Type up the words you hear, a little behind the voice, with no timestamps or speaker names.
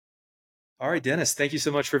All right, Dennis, thank you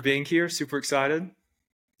so much for being here. Super excited.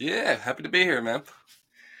 Yeah, happy to be here, man.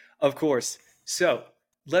 Of course. So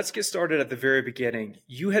let's get started at the very beginning.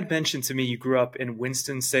 You had mentioned to me you grew up in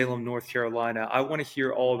Winston-Salem, North Carolina. I want to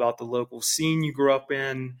hear all about the local scene you grew up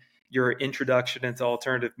in, your introduction into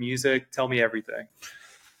alternative music. Tell me everything.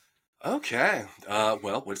 Okay.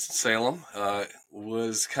 Well, Winston-Salem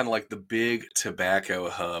was kind of like the big tobacco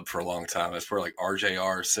hub for a long time. It's where like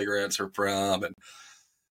RJR cigarettes are from. And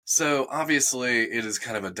so obviously it is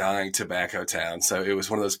kind of a dying tobacco town. So it was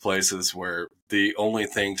one of those places where the only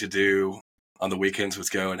thing to do on the weekends was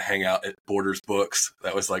go and hang out at Borders Books.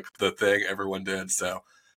 That was like the thing everyone did. So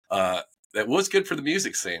uh, that was good for the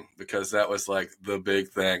music scene because that was like the big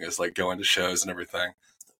thing is like going to shows and everything.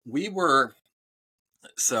 We were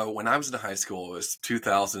So when I was in high school, it was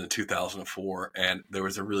 2000 to 2004, and there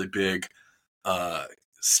was a really big uh,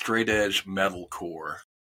 straight edge metalcore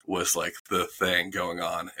was like the thing going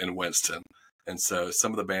on in Winston. And so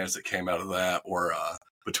some of the bands that came out of that were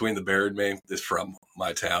Between the Buried Me is from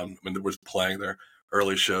my town. I mean, there was playing their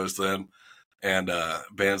early shows then, and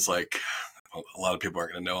bands like well, a lot of people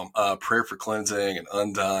aren't going to know them. Prayer for Cleansing and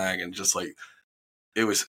Undying, and just like it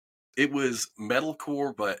was it was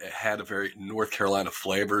metalcore, but it had a very North Carolina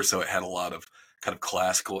flavor, so it had a lot of kind of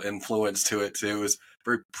classical influence to it too. It was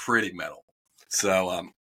very pretty metal. So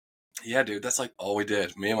yeah, dude, that's like all we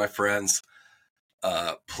did. Me and my friends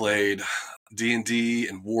played D&D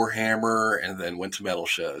and Warhammer, and then went to metal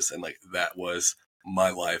shows, and like that was my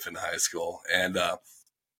life in high school. And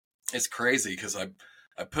it's crazy because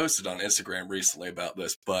I posted on Instagram recently about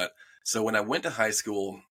this, but so when I went to high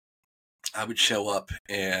school, I would show up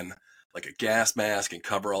in like a gas mask and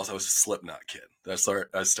coveralls. I was a Slipknot kid. I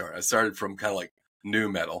started from kind of like new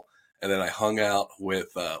metal, and then I hung out with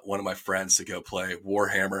one of my friends to go play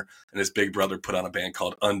Warhammer, and his big brother put on a band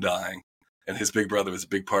called Undying, and his big brother was a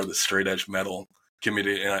big part of the straight edge metal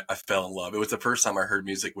community, and I fell in love. It was the first time I heard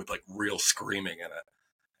music with like real screaming in it,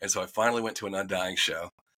 and so I finally went to an Undying show.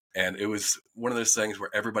 And it was one of those things where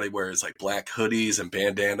everybody wears like black hoodies and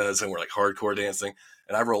bandanas and we're like hardcore dancing.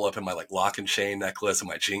 And I roll up in my like lock and chain necklace and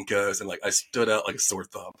my Jinkos, and like I stood out like a sore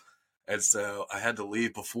thumb. And so I had to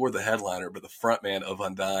leave before the headliner, but the front man of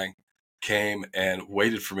Undying came and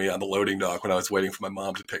waited for me on the loading dock when I was waiting for my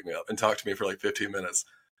mom to pick me up, and talked to me for like 15 minutes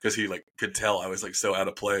because he like could tell I was like so out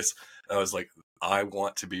of place. And I was like, I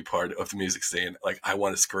want to be part of the music scene. Like I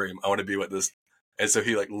want to scream. I want to be what this. And so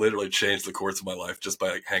he like literally changed the course of my life just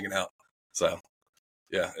by like hanging out. So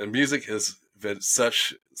yeah, and music has been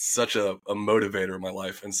such a motivator in my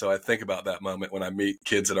life. And so I think about that moment when I meet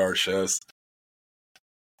kids at our shows.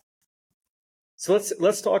 So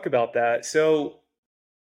let's talk about that. So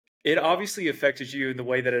it obviously affected you in the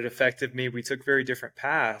way that it affected me. We took very different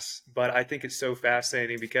paths, but I think it's so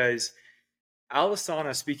fascinating because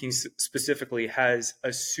Alesana, speaking specifically, has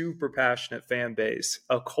a super passionate fan base,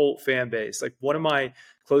 a cult fan base. Like one of my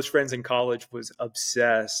close friends in college was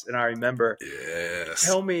obsessed, and I remember. Yes.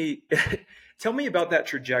 Tell me, tell me about that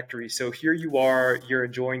trajectory. So here you are, you're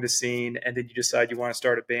enjoying the scene, and then you decide you want to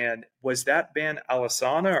start a band. Was that band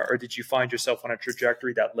Alesana, or did you find yourself on a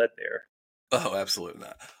trajectory that led there? Oh, absolutely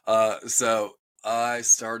not. So I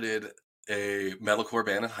started a metalcore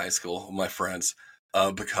band in high school with my friends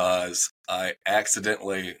because I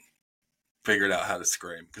accidentally figured out how to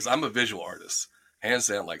scream because I'm a visual artist. Hands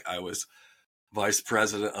down, like I was vice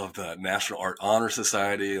president of the National Art Honor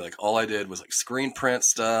Society. Like all I did was like screen print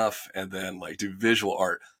stuff and then like do visual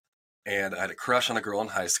art. And I had a crush on a girl in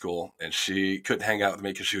high school, and she couldn't hang out with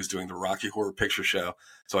me because she was doing the Rocky Horror Picture Show.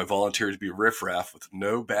 So I volunteered to be Riff Raff with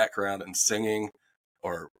no background in singing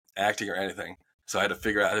or acting or anything. So I had to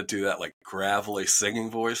figure out how to do that like gravelly singing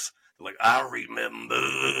voice, like I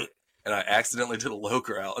remember. And I accidentally did a low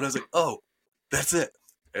growl, and I was like, "Oh, that's it."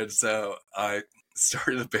 And so I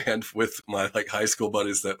started a band with my like high school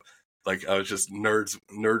buddies that like I was just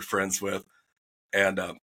nerd friends with, and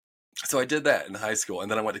so I did that in high school, and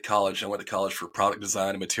then I went to college. I went to college for product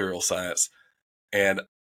design and material science, and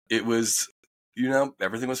it was,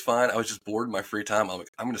 everything was fine. I was just bored in my free time. I'm like,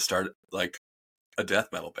 I'm going to start like a death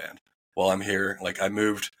metal band while I'm here. Like I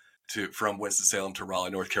moved from Winston-Salem to Raleigh,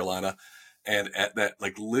 North Carolina, and at that,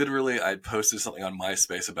 like literally, I posted something on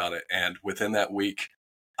MySpace about it, and within that week,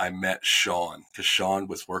 I met Sean because Sean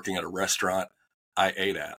was working at a restaurant I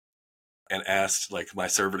ate at, and asked like my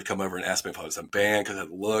server to come over and ask me if I was in a band because I had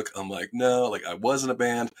to look. I'm like, no, like I wasn't a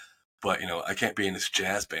band, but I can't be in this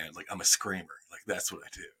jazz band. Like I'm a screamer. Like that's what I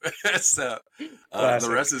do. So the Classic.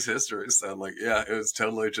 rest is history. So like, yeah, it was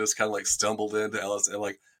totally just kind of like stumbled into Ellis, and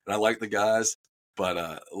like, and I like the guys,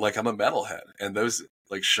 but like I'm a metalhead, and those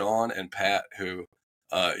like Sean and Pat who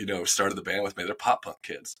started the band with me, they're pop punk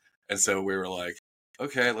kids. And so we were like,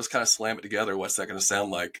 okay, let's kind of slam it together. What's that going to sound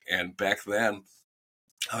like? And back then,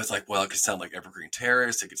 I was like, well, it could sound like Evergreen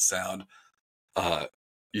Terrace. It could sound, uh,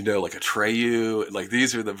 like Atreyu. Like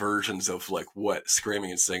these are the versions of like what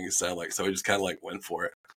screaming and singing sound like. So we just kind of like went for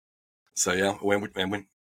it. So yeah, when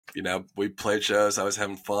we played shows, I was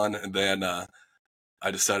having fun, and then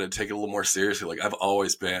I decided to take it a little more seriously. Like I've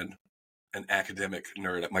always been an academic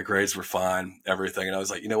nerd. My grades were fine, everything, and I was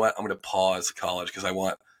like, you know what? I'm going to pause college because I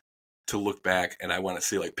want to look back and I want to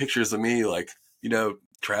see like pictures of me, like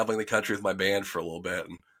traveling the country with my band for a little bit.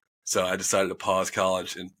 And so I decided to pause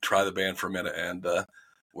college and try the band for a minute, and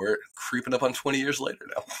we're creeping up on 20 years later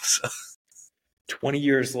now. So. 20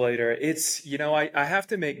 years later, it's, I have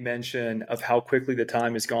to make mention of how quickly the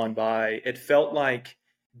time has gone by. It felt like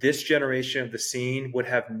this generation of the scene would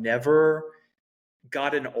have never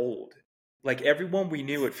gotten old. Like everyone we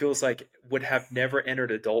knew, it feels like would have never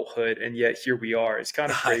entered adulthood, and yet here we are. It's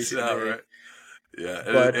kind of crazy to me. Right? Yeah,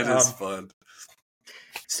 But it is fun.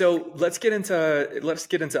 So let's get into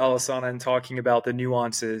Alesana and talking about the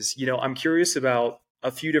nuances. I'm curious about a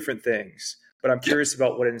few different things, but I'm curious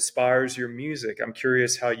about what inspires your music. I'm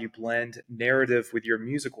curious how you blend narrative with your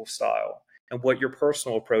musical style and what your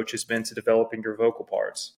personal approach has been to developing your vocal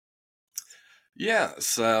parts. Yeah,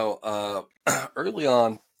 so early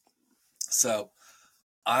on, so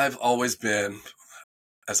I've always been,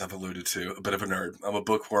 as I've alluded to, a bit of a nerd. I'm a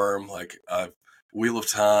bookworm, like Wheel of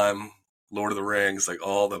Time, Lord of the Rings, like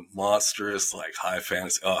all the monstrous, like high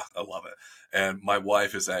fantasy. Oh, I love it. And my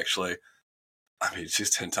wife is actually, I mean,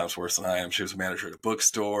 she's 10 times worse than I am. She was a manager at a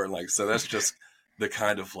bookstore. And like, so that's just the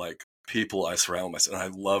kind of like people I surround myself. And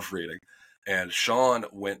I love reading. And Sean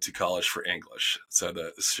went to college for English. So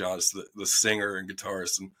Sean's the singer and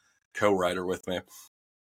guitarist and co-writer with me.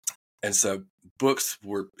 And so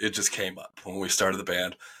it just came up when we started the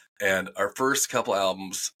band. And our first couple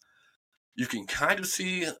albums, you can kind of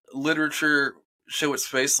see literature show its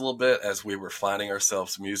face a little bit as we were finding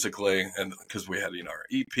ourselves musically. And because we had, our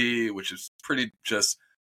EP, which is pretty just,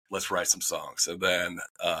 let's write some songs. And then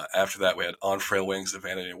after that, we had On Frail Wings of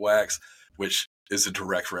Vanity and Wax, which is a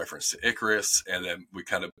direct reference to Icarus. And then we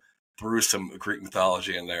kind of threw some Greek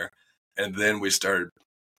mythology in there. And then we started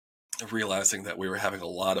realizing that we were having a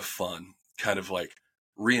lot of fun kind of like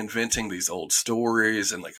reinventing these old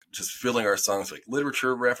stories and like just filling our songs with like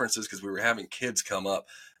literature references, because we were having kids come up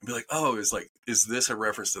and be like, oh, is this a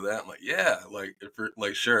reference to that? I'm like, yeah, like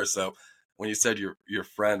sure. So when you said your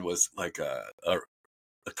friend was like a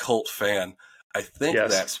cult fan, I think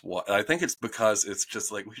that's what I think it's because it's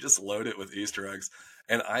just like we just load it with Easter eggs.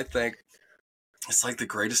 And I think it's like the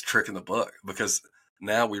greatest trick in the book, because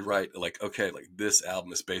now we write like, okay, like this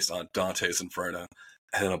album is based on Dante's Inferno,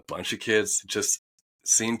 and then a bunch of kids, just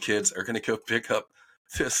scene kids, are going to go pick up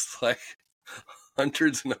this like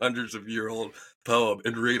hundreds and hundreds of year old poem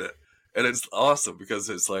and read it. And it's awesome because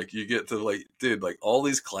it's like you get to like, dude, like all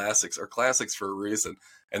these classics are classics for a reason,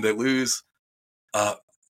 and they lose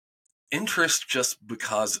interest just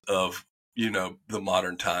because of the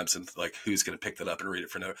modern times and like who's going to pick that up and read it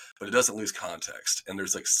for no, but it doesn't lose context, and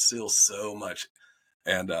there's like still so much.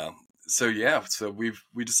 And so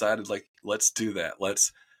we decided like, let's do that,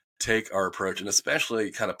 let's take our approach and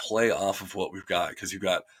especially kind of play off of what we've got, because you've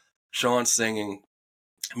got Sean singing,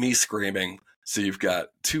 me screaming, so you've got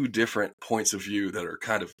two different points of view that are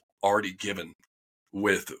kind of already given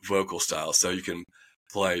with vocal style, so you can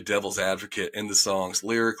play devil's advocate in the songs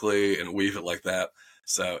lyrically and weave it like that.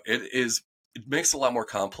 So it makes it a lot more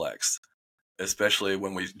complex, especially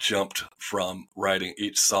when we jumped from writing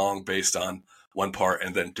each song based on one part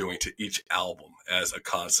and then doing to each album as a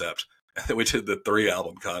concept. And then we did the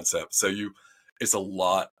 3-album concept. So it's a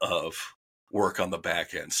lot of work on the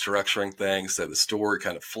back end, structuring things so the story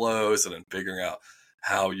kind of flows, and then figuring out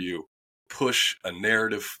how you push a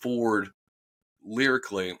narrative forward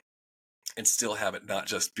lyrically and still have it not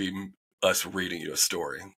just be us reading you a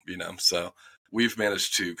story, So we've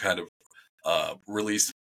managed to kind of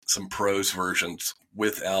release some prose versions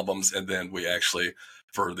with albums, and then we actually,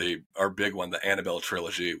 for our big one, the Annabelle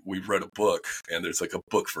trilogy, we wrote a book, and there's like a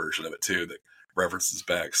book version of it too that references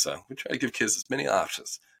back. So we try to give kids as many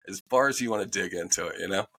options as far as you want to dig into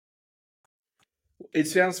it, It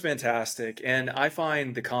sounds fantastic. And I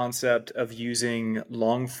find the concept of using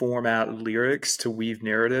long format lyrics to weave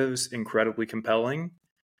narratives incredibly compelling,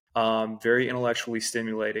 very intellectually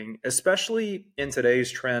stimulating, especially in today's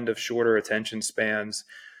trend of shorter attention spans.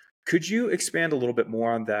 Could you expand a little bit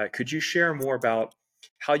more on that? Could you share more about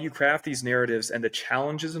how you craft these narratives and the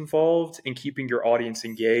challenges involved in keeping your audience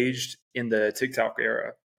engaged in the TikTok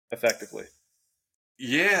era effectively?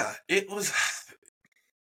 Yeah,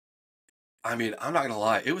 I mean, I'm not gonna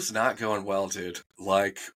lie, it was not going well, dude.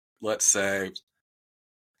 Like, let's say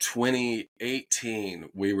 2018,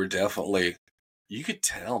 we were definitely, you could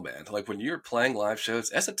tell, man. Like when you're playing live shows,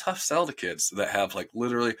 that's a tough sell to kids that have like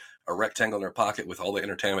literally a rectangle in their pocket with all the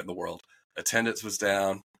entertainment in the world. Attendance was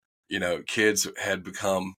down. Kids had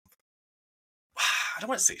become, I don't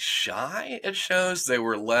want to say shy at shows. They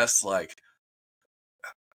were less like,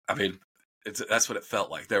 I mean, that's what it felt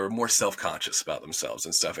like. They were more self-conscious about themselves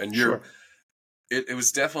and stuff. And Sure. it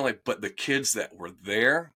was definitely, but the kids that were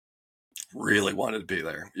there really wanted to be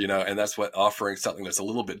there, and that's what offering something that's a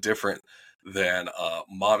little bit different than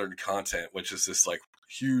modern content, which is this like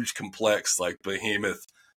huge, complex, like behemoth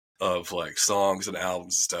of like songs and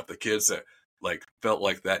albums and stuff. The kids that like felt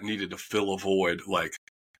like that needed to fill a void, like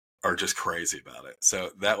are just crazy about it.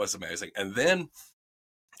 So that was amazing. And then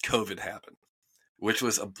COVID happened, which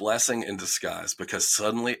was a blessing in disguise because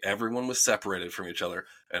suddenly everyone was separated from each other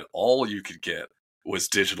and all you could get was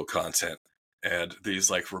digital content and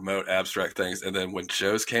these like remote abstract things. And then when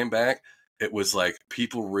shows came back, it was like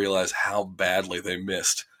people realized how badly they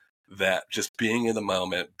missed that, just being in the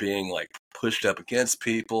moment, being like pushed up against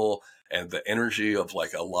people, and the energy of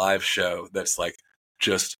like a live show that's like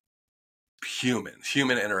just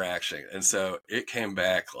human interaction. And so it came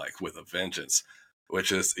back like with a vengeance,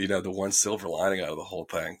 which is, the one silver lining out of the whole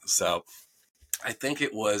thing. So I think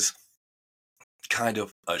it was kind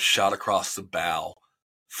of a shot across the bow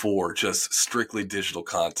for just strictly digital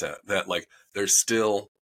content, that like there's still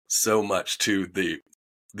so much to the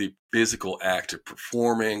physical act of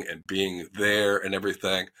performing and being there and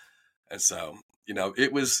everything. And so,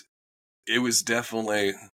 it was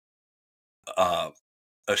definitely a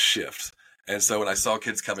shift. And so when I saw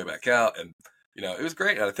kids coming back out, and it was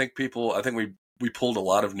great. And I think we pulled a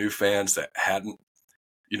lot of new fans that hadn't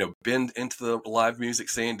been into the live music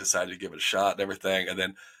scene, decided to give it a shot and everything. And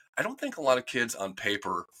then I don't think a lot of kids on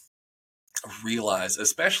paper realize,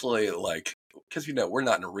 especially like, because we're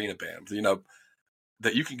not an arena band,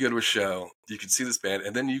 that you can go to a show, you can see this band,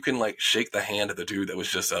 and then you can like shake the hand of the dude that was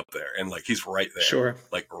just up there, and like he's right there, Sure.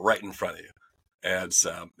 like right in front of you. And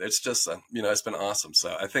so it's just it's been awesome.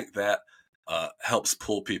 So I think that helps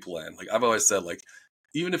pull people in. Like I've always said, like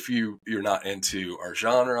even if you're not into our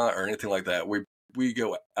genre or anything like that, we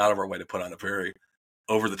go out of our way to put on a very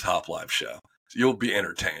over the top live show. So you'll be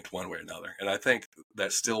entertained one way or another. And I think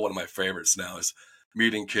that's still one of my favorites now, is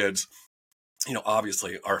meeting kids,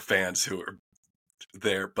 obviously our fans who are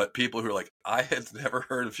there, but people who are like, I had never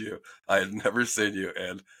heard of you, I had never seen you,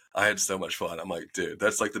 and I had so much fun. I'm like, dude,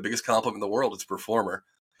 that's like the biggest compliment in the world as a performer,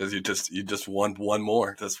 because you just won one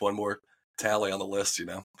more. That's one more tally on the list.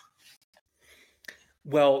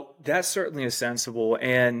 Well, that certainly is sensible,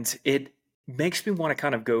 and it makes me want to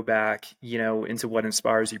kind of go back, into what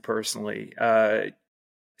inspires you personally.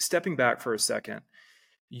 Stepping back for a second,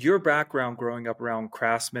 your background growing up around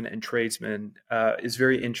craftsmen and tradesmen is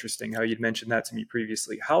very interesting. How you'd mentioned that to me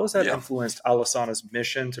previously. How has that Yeah. influenced Alesana's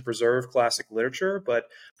mission to preserve classic literature? But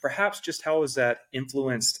perhaps just how has that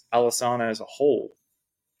influenced Alesana as a whole,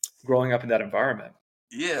 growing up in that environment?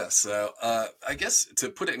 Yeah, so I guess to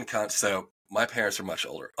put it in context, so my parents are much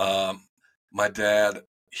older. My dad,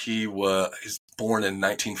 he's born in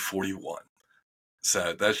 1941.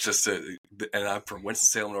 So that's just and I'm from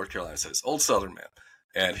Winston-Salem, North Carolina. So it's old Southern man.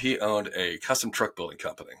 And he owned a custom truck building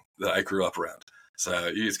company that I grew up around. So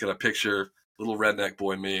you just got a picture, little redneck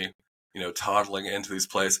boy me, toddling into these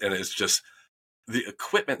places. And it's just the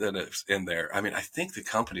equipment that is in there. I mean, I think the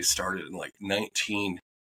company started in like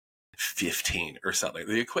 1915 or something.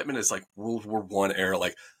 The equipment is like World War I era,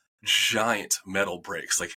 like giant metal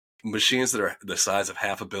brakes, like machines that are the size of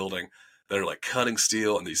half a building that are like cutting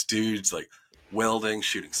steel, and these dudes like welding,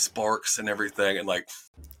 shooting sparks and everything. And like,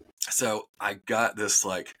 so I got this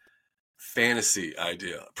like fantasy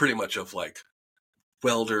idea pretty much of like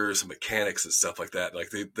welders and mechanics and stuff like that.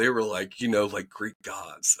 Like they were like, like Greek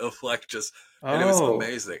gods of like just, and it was Oh,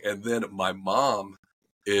 amazing. And then my mom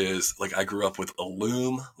is like, I grew up with a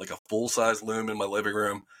loom, like a full size loom in my living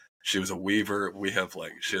room. She was a weaver.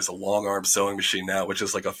 She has a long arm sewing machine now, which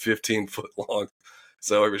is like a 15-foot long.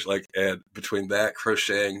 So it was like, and between that,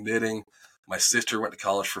 crocheting, knitting, my sister went to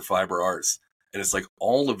college for fiber arts. And it's like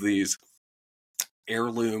all of these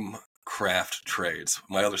heirloom craft trades.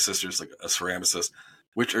 My other sister's like a ceramicist,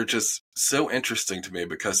 which are just so interesting to me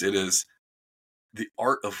because it is the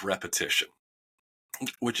art of repetition,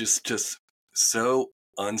 which is just so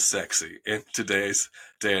unsexy in today's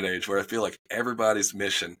day and age, where I feel like everybody's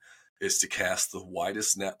mission is to cast the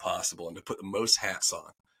widest net possible and to put the most hats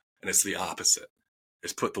on. And it's the opposite.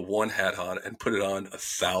 It's put the one hat on and put it on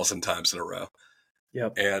 1,000 times in a row.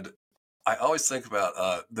 yep. And I always think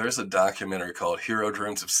about there's a documentary called Hero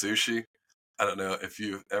Dreams of Sushi. I don't know if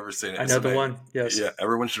you've ever seen it. I It's know the about, one. Yes. yeah,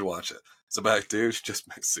 everyone should watch it. It's about a dude who just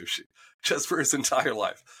makes sushi just for his entire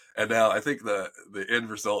life. And now I think the end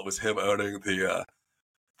result was him owning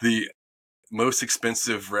the most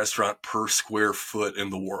expensive restaurant per square foot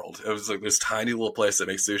in the world. It was like this tiny little place that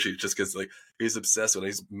makes sushi just because like he's obsessed with it.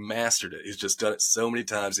 He's mastered it. He's just done it so many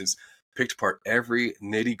times. He's picked apart every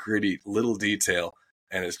nitty gritty little detail,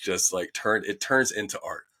 and it's just like it turns into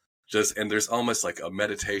art. Just and there's almost like a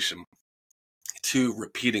meditation to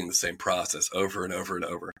repeating the same process over and over and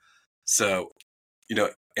over. So,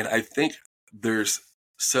 and I think there's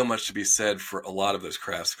so much to be said for a lot of those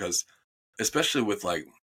crafts because especially with like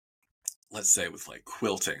let's say with like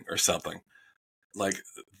quilting or something, like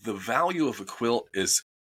the value of a quilt is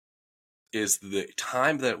the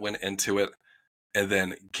time that went into it and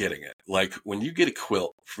then getting it. Like when you get a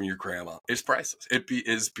quilt from your grandma, it's priceless.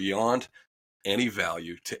 Is beyond any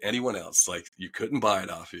value to anyone else. Like you couldn't buy it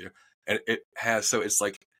off of you. And so it's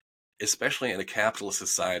like, especially in a capitalist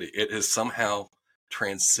society, it has somehow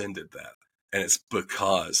transcended that. And it's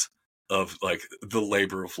because of like the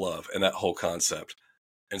labor of love and that whole concept.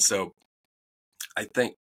 And so I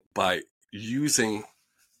think by using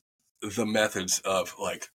the methods of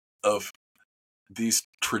these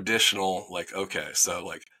traditional, like, okay, so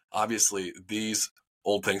like obviously these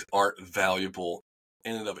old things aren't valuable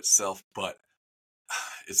in and of itself, but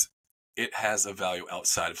it has a value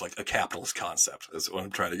outside of like a capitalist concept is what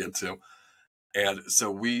I'm trying to get to. And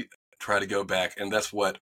so we try to go back, and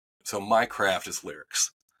so my craft is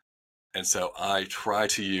lyrics. And so I try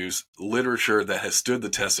to use literature that has stood the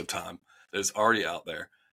test of time, that is already out there,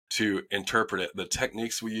 to interpret it. The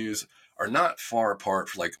techniques we use are not far apart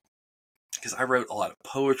because I wrote a lot of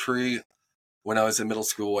poetry when I was in middle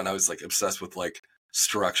school, and I was like obsessed with like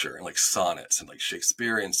structure and like sonnets and like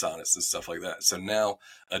Shakespearean sonnets and stuff like that. So now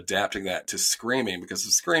adapting that to screaming, because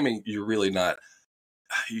with screaming, you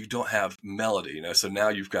don't have melody, so now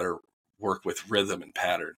you've got to work with rhythm and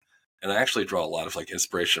pattern. And I actually draw a lot of like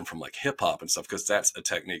inspiration from like hip hop and stuff, because that's a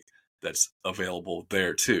technique that's available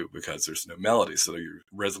there too, because there's no melody. So your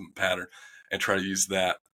rhythm and pattern, and try to use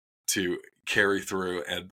that to carry through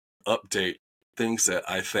and update things that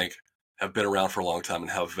I think have been around for a long time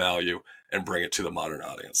and have value, and bring it to the modern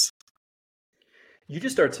audience. You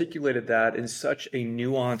just articulated that in such a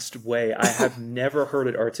nuanced way. I have never heard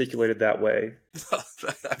it articulated that way.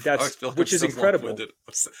 Which is incredible.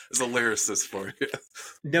 As a lyricist for you.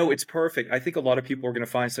 No, it's perfect. I think a lot of people are going to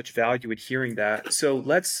find such value in hearing that. So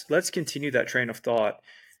let's continue that train of thought.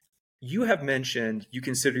 You have mentioned you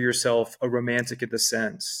consider yourself a romantic in the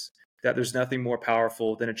sense that there's nothing more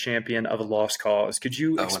powerful than a champion of a lost cause. Could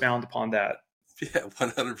you expound upon that? Yeah,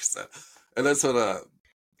 100%. And that's what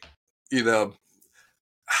you know,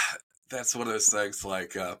 that's one of those things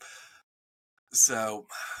like so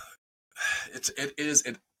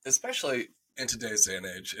it especially in today's day and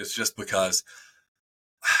age, it's just because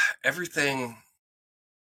everything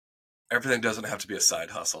doesn't have to be a side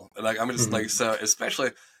hustle. And like I'm just like, so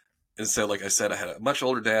especially, and so like I said, I had a much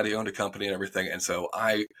older dad, he owned a company and everything, and so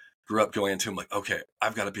I grew up going into him like, okay,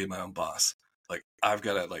 I've got to be my own boss. Like I've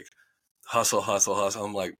got to like hustle.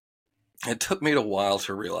 I'm like, it took me a while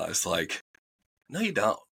to realize like, no, you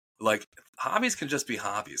don't. Like hobbies can just be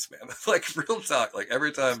hobbies, man. Like real talk. Like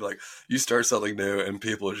every time like you start something new and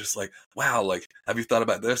people are just like, wow, like have you thought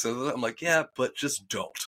about this? And I'm like, yeah, but just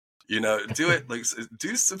don't. Do it. Like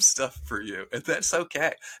do some stuff for you, and that's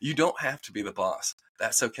okay. You don't have to be the boss.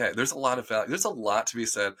 That's okay. There's a lot of value. There's a lot to be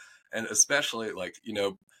said, and especially like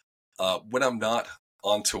when I'm not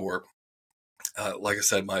on tour. Like I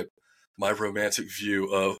said, my romantic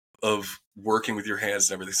view of working with your hands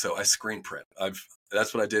and everything. So I screen print.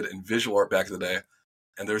 That's what I did in visual art back in the day.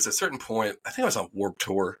 And there was a certain point, I think I was on Warped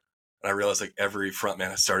Tour, and I realized like every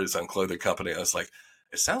frontman has started his own clothing company. I was like,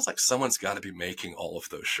 it sounds like someone's got to be making all of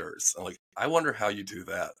those shirts. I'm like, I wonder how you do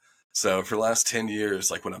that. So for the last 10 years,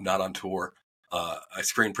 like when I'm not on tour, I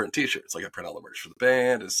screen print t-shirts. Like I print all the merch for the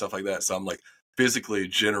band and stuff like that. So I'm like physically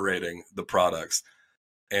generating the products.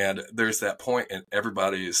 And there's that point in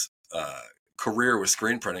everybody's career with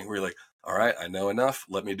screen printing where you're like, all right, I know enough.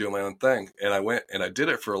 Let me do my own thing. And I went and I did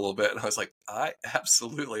it for a little bit. And I was like, I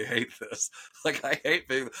absolutely hate this. Like,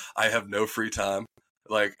 I have no free time.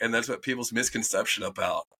 Like, and that's what people's misconception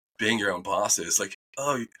about being your own boss is. Like,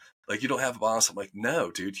 oh, like you don't have a boss. I'm like,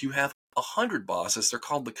 no, dude, you have 100 bosses. They're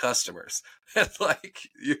called the customers. And like,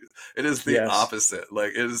 it is the opposite.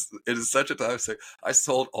 Like, it is such a time sink. I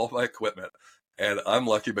sold all my equipment, and I'm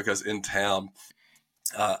lucky because in town,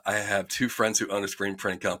 I have two friends who own a screen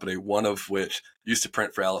printing company, one of which used to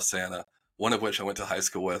print for Alesana, one of which I went to high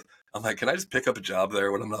school with. I'm like, can I just pick up a job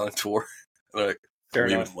there when I'm not on tour? And they're like, Fair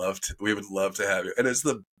we would enough. love to. We would love to have you. And it's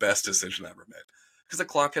the best decision I ever made because I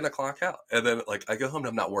clock in, I clock out, and then like I go home and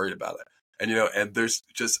I'm not worried about it. And and there's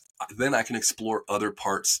just then I can explore other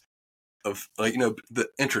parts of like that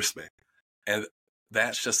interest me, and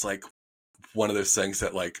that's just like one of those things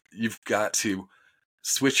that like you've got to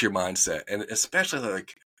switch your mindset, and especially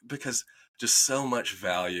like because just so much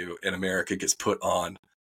value in America gets put on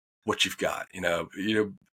what you've got,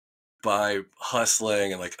 by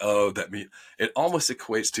hustling and like, oh, it almost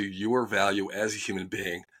equates to your value as a human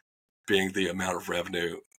being being the amount of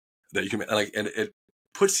revenue that you can make. Like, and it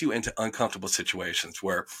puts you into uncomfortable situations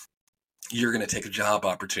where you're going to take a job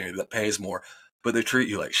opportunity that pays more, but they treat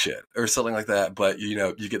you like shit or something like that. But you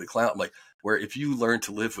get the clout. Like, where if you learn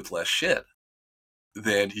to live with less shit,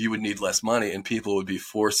 then you would need less money and people would be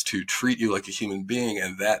forced to treat you like a human being,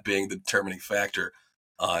 and that being the determining factor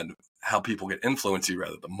on how people get influence you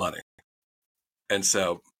rather than money. And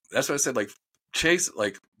so that's what I said, like, chase,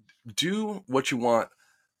 like, do what you want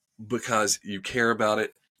because you care about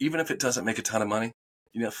it, even if it doesn't make a ton of money.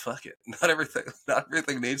 Fuck it. Not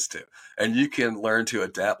everything needs to. And you can learn to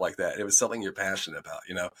adapt like that. It was something you're passionate about,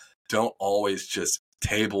 Don't always just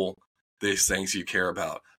table these things you care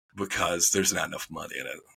about because there's not enough money in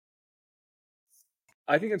it.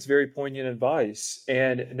 I think it's very poignant advice.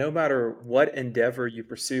 And no matter what endeavor you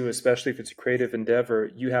pursue, especially if it's a creative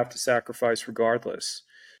endeavor, you have to sacrifice regardless.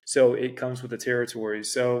 So it comes with the territory.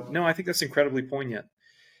 So, no, I think that's incredibly poignant.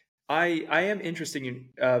 I am interested in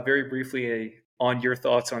very briefly on your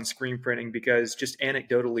thoughts on screen printing because just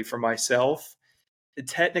anecdotally for myself,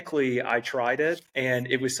 technically I tried it and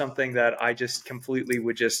it was something that I just completely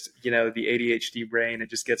would just, the ADHD brain, it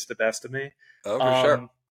just gets the best of me. Oh, for sure. Um,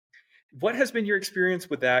 what has been your experience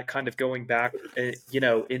with that kind of going back,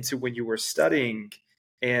 into when you were studying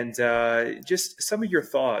and just some of your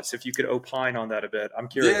thoughts, if you could opine on that a bit. I'm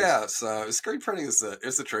curious. Yeah, so screen printing is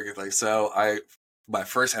a tricky thing. So my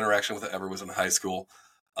first interaction with it ever was in high school.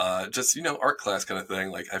 Just, art class kind of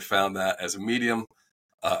thing. Like I found that as a medium.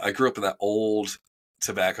 I grew up in that old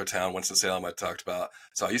tobacco town, Winston-Salem, I talked about.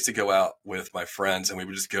 So I used to go out with my friends and we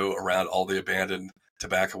would just go around all the abandoned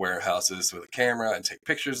tobacco warehouses with a camera and take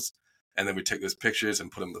pictures. And then we take those pictures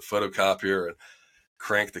and put them in the photocopier and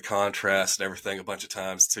crank the contrast and everything a bunch of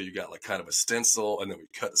times until you got like kind of a stencil, and then we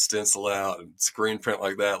cut the stencil out and screen print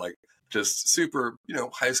like that, like just super,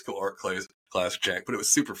 high school art class jank, but it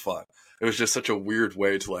was super fun. It was just such a weird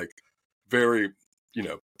way to like very,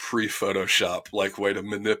 pre-Photoshop like way to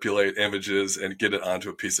manipulate images and get it onto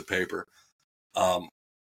a piece of paper.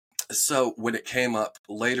 So when it came up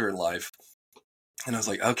later in life, and I was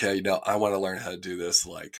like, okay, I want to learn how to do this,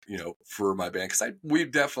 like, for my band. Because we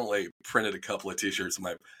definitely printed a couple of T-shirts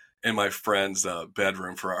in my friend's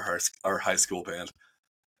bedroom for our high school band,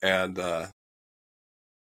 and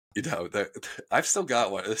I've still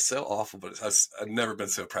got one. It's so awful, but I've never been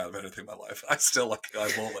so proud of anything in my life. I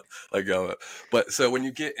won't let go of it. But so when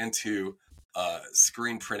you get into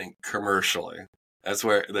screen printing commercially, that's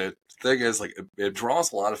where the thing is, like, it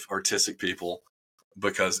draws a lot of artistic people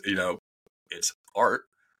because it's art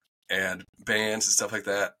and bands and stuff like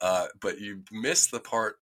that. But you miss the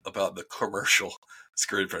part about the commercial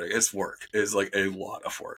screen printing. It's work. It's like a lot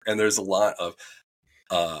of work, and there's a lot of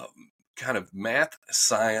kind of math,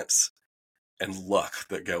 science, and luck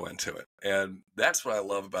that go into it. And that's what I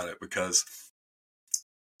love about it, because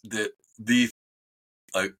the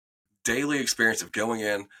daily experience of going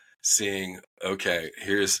in, seeing, okay,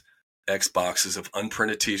 here's X boxes of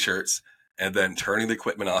unprinted T-shirts, and then turning the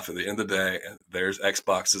equipment off at the end of the day, and there's X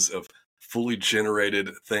boxes of fully generated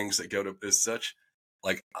things that go to, is such,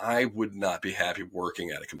 like, I would not be happy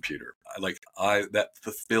working at a computer. That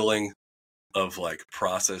fulfilling of like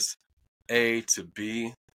process A to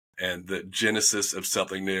B and the genesis of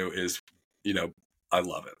something new is, I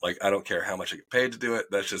love it. Like, I don't care how much I get paid to do it.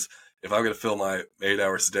 That's just, if I'm going to fill my 8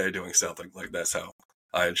 hours a day doing something, like, that's how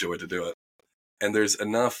I enjoy to do it. And there's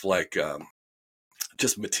enough like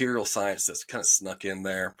just material science that's kind of snuck in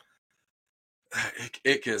there.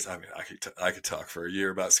 It gives, I mean, I could talk for a year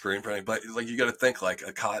about screen printing, but like, you got to think like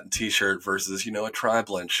a cotton T-shirt versus, a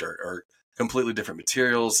tri-blend shirt, or completely different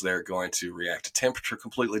materials. They're going to react to temperature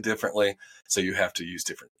completely differently. So you have to use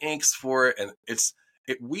different inks for it. And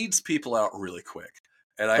it weeds people out really quick.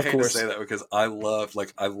 And I Of hate to course. say that because I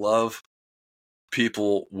love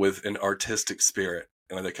people with an artistic spirit.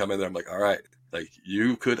 And when they come in there, I'm like, all right, like,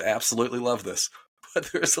 you could absolutely love this, but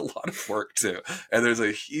there's a lot of work too. And there's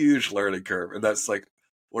a huge learning curve. And that's like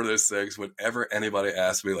one of those things, whenever anybody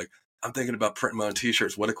asks me, like, I'm thinking about printing my own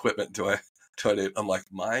T-shirts, what equipment do I need? I'm like,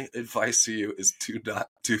 my advice to you is to not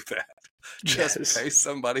do that. Just Yes. pay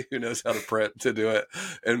somebody who knows how to print to do it,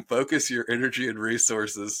 and focus your energy and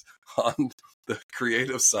resources on the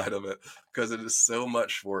creative side of it, because it is so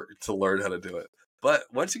much work to learn how to do it. But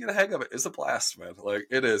once you get a hang of it, it's a blast, man. Like,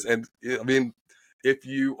 it is. And I mean, if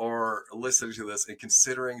you are listening to this and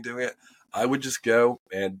considering doing it, I would just go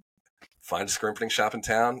and find a screen printing shop in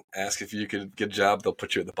town, ask if you could get a job. They'll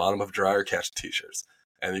put you at the bottom of a dryer catching t-shirts.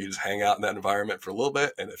 And you just hang out in that environment for a little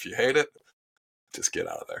bit. And if you hate it, just get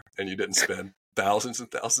out of there. And you didn't spend thousands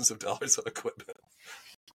and thousands of dollars on equipment.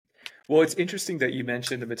 Well, it's interesting that you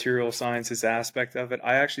mentioned the material sciences aspect of it.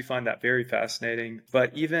 I actually find that very fascinating.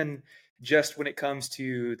 But even just when it comes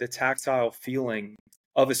to the tactile feeling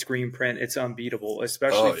of a screen print, it's unbeatable,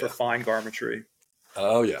 especially Oh, for yeah. fine garmentry.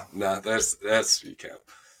 Oh, yeah. No, that's, you can't.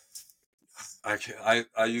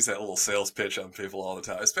 I use that little sales pitch on people all the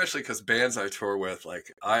time, especially because bands I tour with,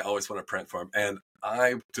 like, I always want to print for them. And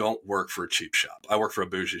I don't work for a cheap shop. I work for a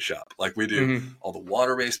bougie shop. Like, we do all the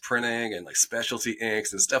water-based printing and like specialty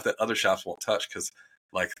inks and stuff that other shops won't touch, because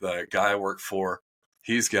like the guy I work for,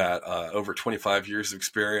 he's got over 25 years of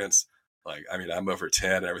experience. Like, I mean, I'm over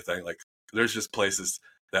 10 and everything. Like, there's just places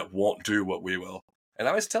that won't do what we will. And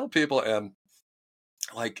I always tell people,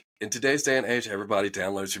 like, in today's day and age, everybody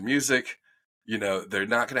downloads your music. You know, they're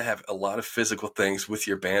not going to have a lot of physical things with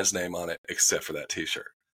your band's name on it except for that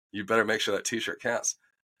t-shirt. You better make sure that t-shirt counts.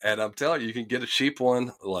 And I'm telling you, you can get a cheap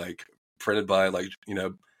one, like printed by, like, you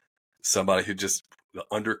know, somebody who just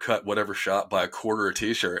undercut whatever shop by a quarter a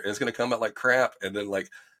t-shirt, and it's going to come out like crap. And then, like,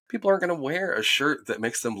 people aren't going to wear a shirt that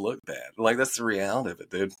makes them look bad. Like, that's the reality of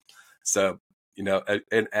it, dude. So, you know,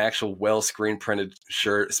 an actual well screen printed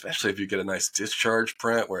shirt, especially if you get a nice discharge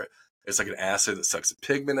print where it's like an acid that sucks the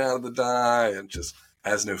pigment out of the dye and just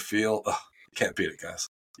has no feel. Oh, you can't beat it, guys.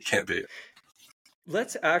 You can't beat it.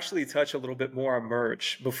 Let's actually touch a little bit more on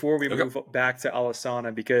merch before we Okay. move back to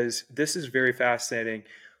Alesana, because this is very fascinating.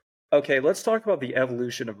 Okay, let's talk about the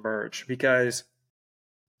evolution of merch, because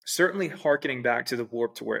certainly harkening back to the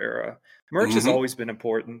Warped Tour era, merch has always been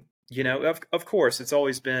important. You know, of course, it's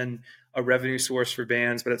always been a revenue source for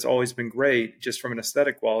bands, but it's always been great just from an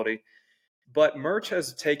aesthetic quality. But merch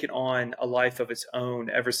has taken on a life of its own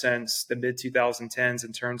ever since the mid 2010s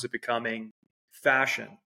in terms of becoming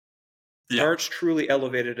fashion. Yeah. Merch truly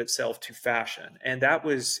elevated itself to fashion. And that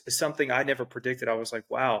was something I never predicted. I was like,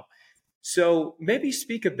 wow. So maybe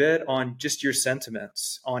speak a bit on just your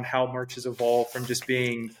sentiments on how merch has evolved from just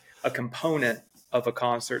being a component of a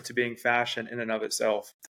concert to being fashion in and of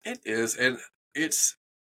itself. It is. And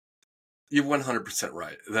you're 100%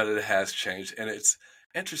 right that it has changed. And it's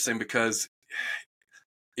interesting because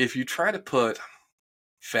if you try to put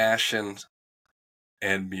fashion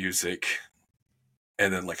and music,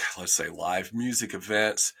 and then, like, let's say live music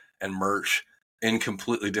events and merch in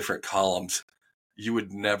completely different columns, you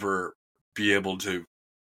would never be able to,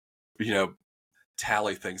 you know,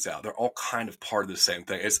 tally things out. They're all kind of part of the same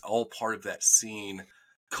thing. It's all part of that scene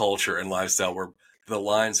culture and lifestyle where the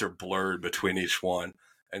lines are blurred between each one.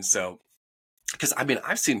 And so, because I mean,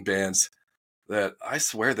 I've seen bands that I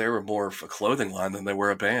swear they were more of a clothing line than they were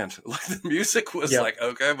a band. Like, the music was Yep. like,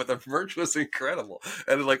 okay, but the merch was incredible.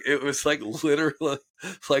 And like, it was like literally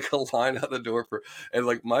like a line out the door for, and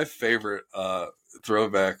like my favorite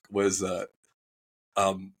throwback was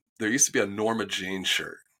there used to be a Norma Jean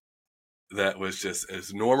shirt that was just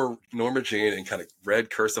as Norma Jean in kind of red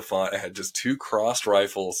cursive font. It had just two crossed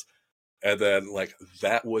rifles, and then like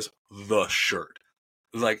that was the shirt.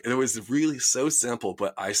 Like, it was really so simple,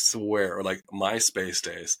 but I swear, like, MySpace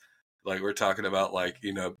days, like, we're talking about, like,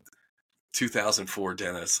 you know, 2004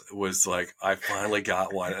 Dennis was like, I finally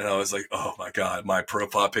got one, and I was like, oh my god, my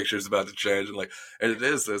profile picture is about to change, and like, and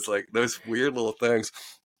it's like those weird little things,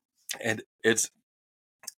 and it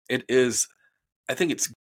is, I think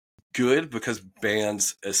it's good because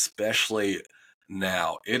bands, especially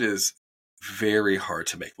now, it is very hard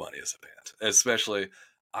to make money as a band, especially.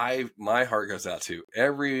 My heart goes out to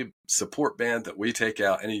every support band that we take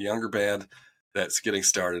out, any younger band that's getting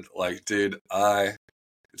started. Like, dude, I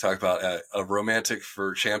talk about a romantic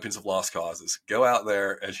for Champions of Lost Causes. Go out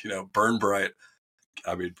there and, you know, burn bright.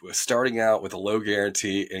 I mean, starting out with a low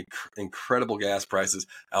guarantee, incredible gas prices,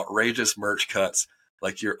 outrageous merch cuts.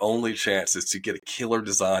 Like, your only chance is to get a killer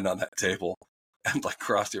design on that table and like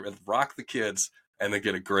cross your and rock the kids, and then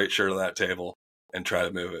get a great shirt on that table and try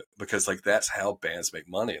to move it, because like that's how bands make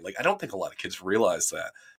money. Like, I don't think a lot of kids realize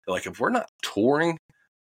that. They're like, if we're not touring,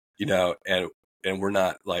 you know, and we're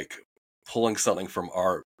not like pulling something from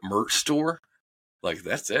our merch store, like,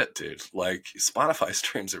 that's it, dude. Like, Spotify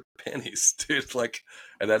streams are pennies, dude. Like,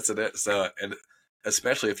 and that's it. So, and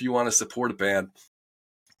especially if you want to support a band,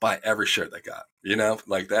 buy every shirt they got. You know,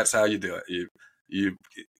 like that's how you do it. You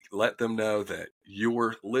let them know that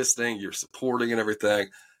you're listening, you're supporting and everything.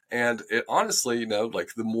 And it honestly, you know,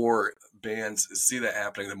 like the more bands see that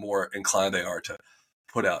happening, the more inclined they are to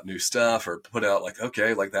put out new stuff or put out like,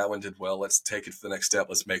 okay, like that one did well. Let's take it to the next step.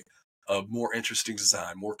 Let's make a more interesting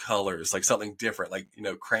design, more colors, like something different, like, you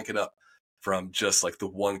know, crank it up from just like the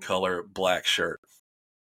one color black shirt.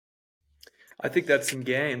 I think that's some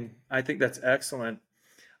game. I think that's excellent.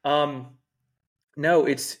 Um, no,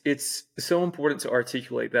 it's so important to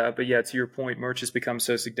articulate that. But yeah, to your point, merch has become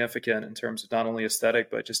so significant in terms of not only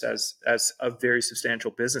aesthetic, but just as a very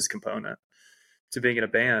substantial business component to being in a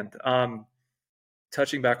band.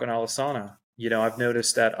 Touching back on Alesana, I've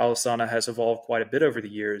noticed that Alesana has evolved quite a bit over the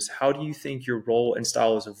years. How do you think your role and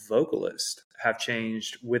style as a vocalist have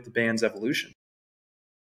changed with the band's evolution?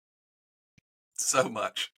 So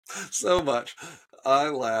much, so much. I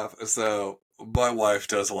laugh. So my wife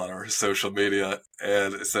does a lot of her social media,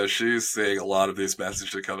 and so she's seeing a lot of these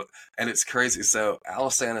messages that come up, and it's crazy. So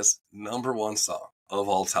Alesana's number one song of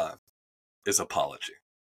all time is "Apology,"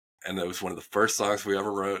 and it was one of the first songs we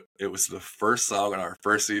ever wrote. It was the first song on our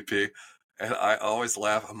first EP, and I always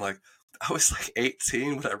laugh. I'm like, I was like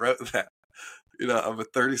 18 when I wrote that. You know, I'm a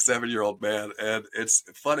 37-year-old man, and it's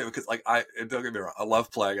funny because, like, and don't get me wrong, I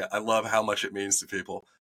love playing it. I love how much it means to people,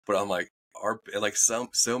 but I'm like, like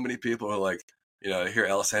so many people are like, you know, hear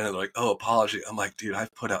Alesana, they're like, oh, apology. I'm like, dude,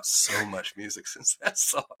 I've put out so much music since that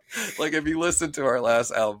song. Like, if you listen to our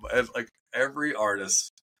last album, and like every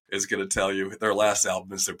artist is gonna tell you their last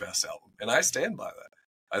album is their best album, and I stand by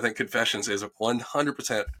that. I think Confessions is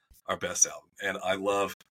 100% our best album, and I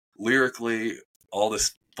love lyrically all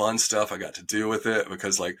this fun stuff I got to do with it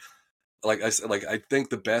because like I said, like I think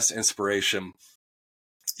the best inspiration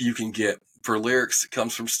you can get for lyrics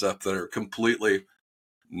comes from stuff that are completely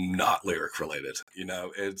not lyric related. You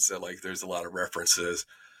know, it's like there's a lot of references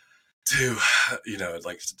to, you know,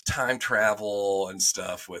 like time travel and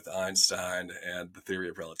stuff with Einstein and the theory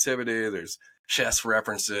of relativity. There's chess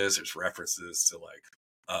references. There's references to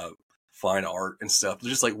like fine art and stuff.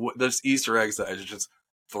 There's just like there's Easter eggs that I just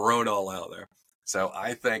throw it all out there. So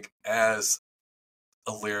I think as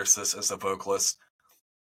a lyricist, as a vocalist,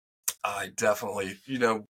 I definitely, you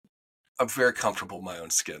know, I'm very comfortable in my own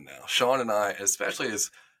skin now. Sean and I, especially,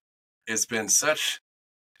 has been such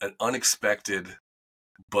an unexpected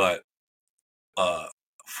but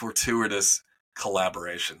fortuitous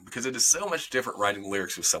collaboration because it is so much different writing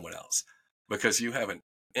lyrics with someone else because you have an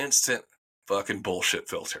instant fucking bullshit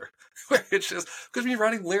filter. It's just because when you're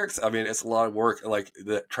writing lyrics, I mean, it's a lot of work. Like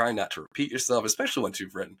trying not to repeat yourself, especially once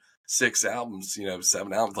you've written 6 albums, you know,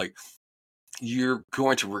 7 albums. Like you're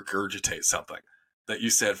going to regurgitate something that you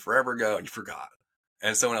said forever ago and you forgot.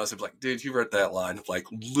 And someone else was like, dude, you wrote that line like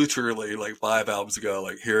literally like 5 albums ago.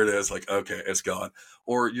 Like, here it is. Like, okay, it's gone.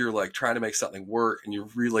 Or you're like trying to make something work and you're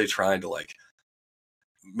really trying to like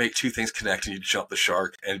make 2 things connect and you jump the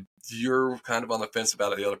shark and you're kind of on the fence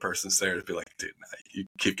about it. The other person's there to be like, dude, nah, you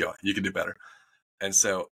keep going. You can do better. And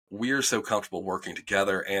so we're so comfortable working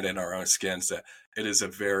together and in our own skins that it is a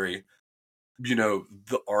very, you know,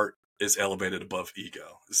 the art is elevated above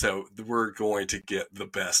ego. So we're going to get the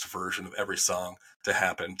best version of every song to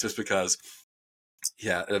happen just because,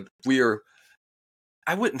 yeah, we're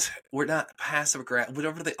not passive aggressive,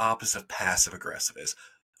 whatever the opposite of passive aggressive is.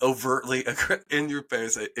 Overtly in your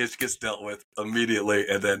face, it gets dealt with immediately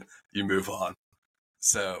and then you move on.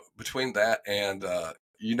 So between that and,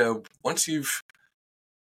 you know, once you've,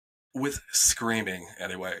 with screaming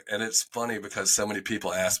anyway, and it's funny because so many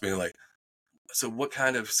people ask me like, so what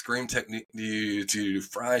kind of scream technique do you do?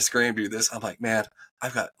 Fry scream, do this? I'm like, man,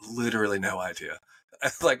 I've got literally no idea.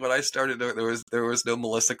 Like when I started doing it, there was no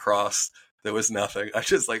Melissa Cross. There was nothing.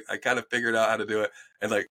 I kind of figured out how to do it. And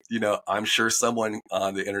like, you know, I'm sure someone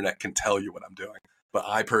on the internet can tell you what I'm doing, but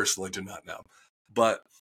I personally do not know. But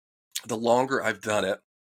the longer I've done it,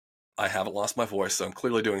 I haven't lost my voice, so I'm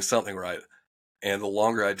clearly doing something right. And the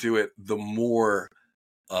longer I do it, the more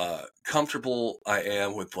comfortable I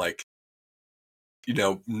am with like, you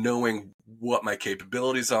know, knowing what my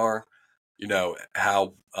capabilities are, you know,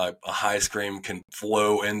 how a high scream can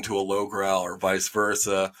flow into a low growl or vice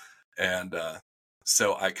versa. And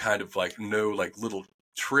so I kind of like know like little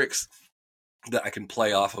tricks that I can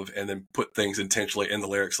play off of and then put things intentionally in the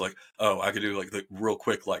lyrics. Like, oh, I could do like the real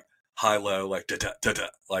quick, like high, low, like da da da da,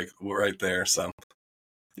 like right there. So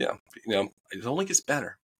yeah, you know, it only gets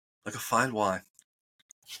better, like a fine wine.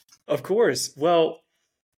 Of course. Well,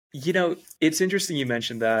 it's interesting you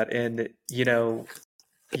mentioned that. And,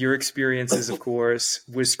 your experiences, of course,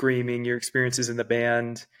 with screaming, your experiences in the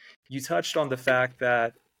band. You touched on the fact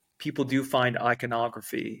that people do find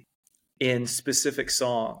iconography in specific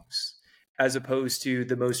songs as opposed to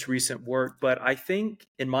the most recent work. But I think,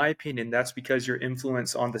 in my opinion, that's because your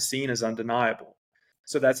influence on the scene is undeniable.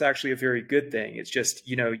 So that's actually a very good thing. It's just,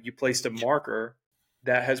 you placed a marker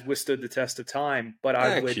that has withstood the test of time. But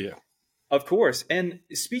I Thank would, you. of course, and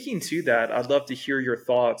speaking to that, I'd love to hear your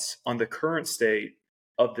thoughts on the current state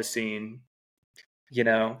of the scene, you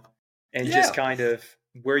know, and just Yeah. kind of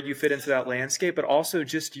where you fit into that landscape, but also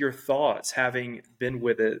just your thoughts having been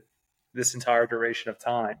with it this entire duration of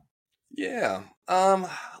time. Yeah.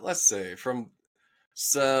 Let's see.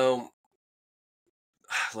 So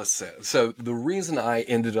let's say so the reason I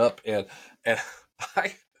ended up and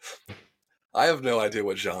I I have no idea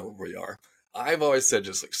what genre we are. I've always said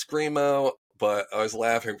just like screamo, but I was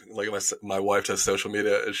laughing like my wife does social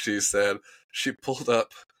media and she said she pulled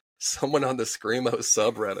up someone on the screamo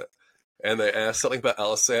subreddit and they asked something about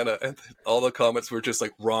Alesana and all the comments were just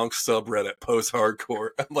like wrong subreddit post hardcore.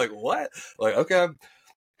 I'm like, what? Like, okay.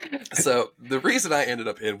 So the reason I ended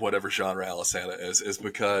up in whatever genre Alesana is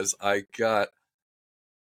because I got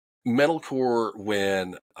metalcore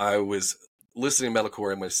when I was listening to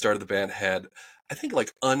metalcore and when I started the band had, I think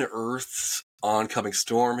like Unearth's Oncoming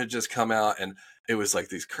Storm had just come out and it was like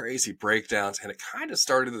these crazy breakdowns and it kind of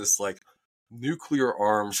started this like nuclear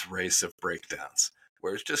arms race of breakdowns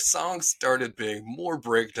where it's just songs started being more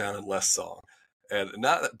breakdown and less song. And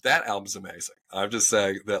not that album's amazing. I'm just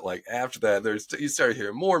saying that like after that, you started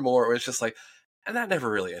hearing more and more. It's just like, and that never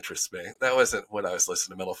really interests me. That wasn't what I was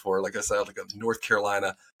listening to metal for. Like I said, like a North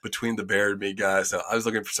Carolina Between the Bear and Me guy. So I was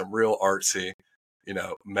looking for some real artsy,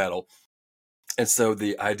 metal. And so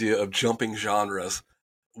the idea of jumping genres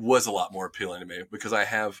was a lot more appealing to me because I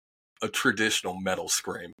have a traditional metal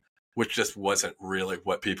scream, which just wasn't really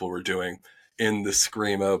what people were doing in the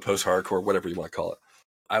screamo, post-hardcore, whatever you want to call it.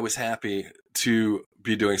 I was happy to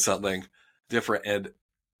be doing something different. And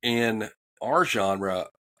in our genre,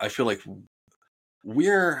 I feel like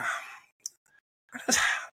we're, I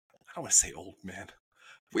don't want to say old, man.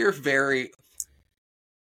 We're very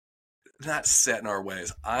not set in our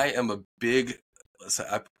ways. I am a big,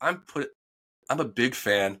 I'm a big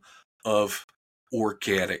fan of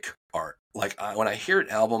organic art. Like when I hear an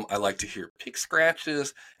album, I like to hear pig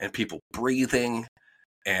scratches and people breathing,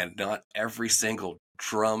 and not every single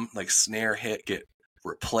drum like snare hit get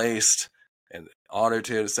replaced and auto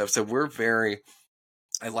tune and stuff. So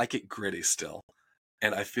I like it gritty still,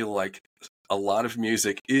 and I feel like a lot of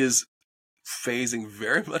music is phasing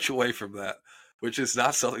very much away from that, which is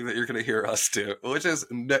not something that you're going to hear us do, which is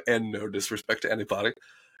no disrespect to anybody,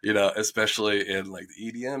 especially in like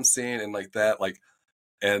the EDM scene and like that,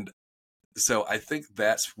 and so I think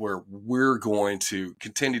that's where we're going to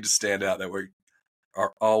continue to stand out, that we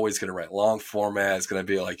are always going to write long format. It's going to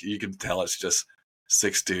be like, you can tell it's just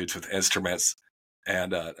 6 dudes with instruments,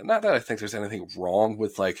 and not that I think there's anything wrong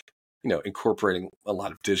with like, incorporating a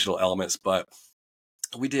lot of digital elements, but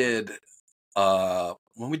we did,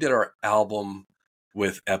 when we did our album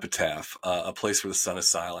with Epitaph, A Place Where the Sun is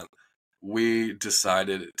Silent, we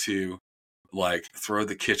decided to like throw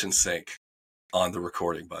the kitchen sink on the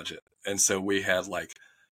recording budget. And so we had like,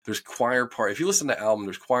 there's choir part. If you listen to the album,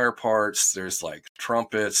 there's choir parts, there's like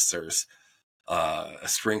trumpets, there's a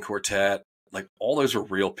string quartet, like all those are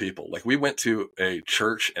real people. Like we went to a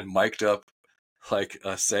church and mic'd up like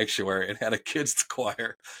a sanctuary and had a kids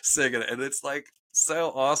choir singing it. And it's like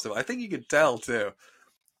so awesome. I think you could tell too.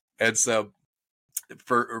 And so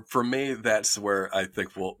for me, that's where I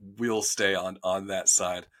think we'll stay on that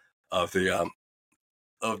side of the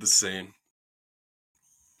scene.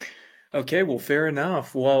 Okay, well, fair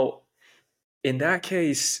enough. Well, in that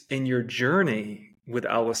case, in your journey with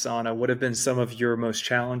Alesana, what have been some of your most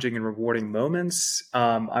challenging and rewarding moments?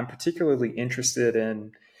 I'm particularly interested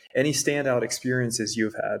in any standout experiences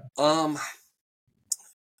you've had.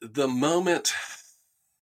 The moment,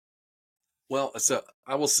 well, so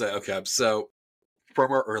I will say, okay, so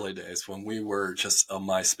from our early days when we were just a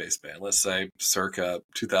MySpace band, let's say circa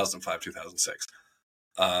 2005, 2006,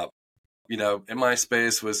 and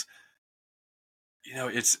MySpace was,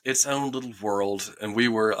 its own little world, and we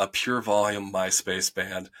were a pure volume MySpace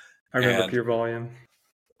band. I remember Pure Volume.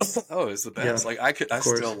 Oh, it's the best. Yeah, like I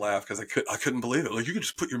still laugh because I couldn't believe it. Like you could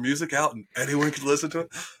just put your music out and anyone could listen to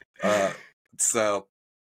it. So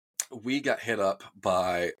we got hit up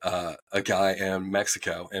by a guy in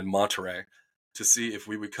Mexico, in Monterrey, to see if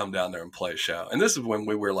we would come down there and play a show. And this is when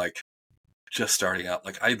we were like just starting out.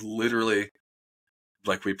 Like I literally,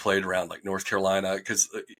 like we played around like North Carolina, because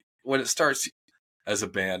when it starts as a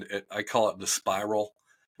band, I call it the spiral,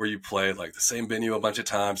 where you play like the same venue a bunch of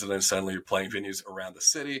times and then suddenly you're playing venues around the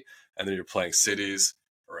city, and then you're playing cities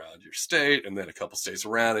around your state, and then a couple states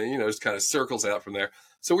around, and just kind of circles out from there.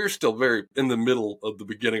 So we were still very in the middle of the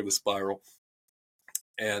beginning of the spiral,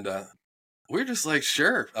 and we were just like,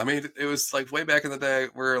 sure. I mean, it was like way back in the day.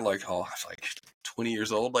 We're like, oh, I was like 20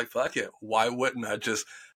 years old. Like, fuck it. Why wouldn't I just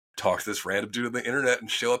talk to this random dude on the internet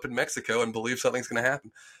and show up in Mexico and believe something's going to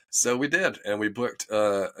happen? So we did, and we booked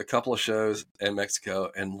a couple of shows in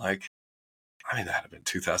Mexico, and like, I mean, that had been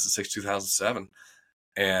 2006, 2007.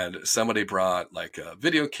 And somebody brought like a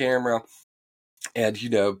video camera, and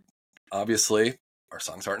obviously our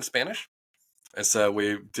songs aren't in Spanish. And so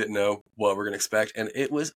we didn't know what we're going to expect. And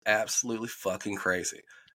it was absolutely fucking crazy.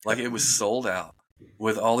 Like, it was sold out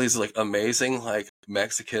with all these like amazing, like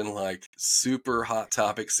Mexican, like super hot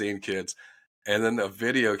topic scene kids. And then the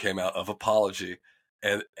video came out of Apology,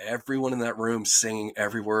 and everyone in that room singing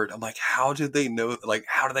every word. I'm like, how did they know? Like,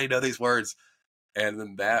 how do they know these words? And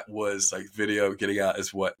then that was like video getting out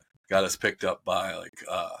is what got us picked up by like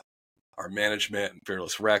our management and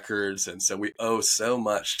Fearless Records. And so we owe so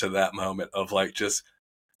much to that moment of like just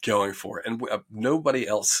going for it. And nobody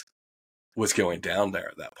else was going down there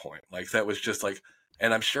at that point. Like, that was just like,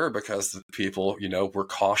 and I'm sure because people, were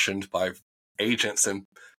cautioned by agents and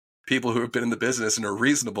people who have been in the business and are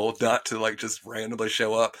reasonable not to like just randomly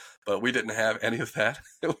show up. But we didn't have any of that.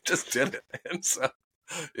 We just did it. And so,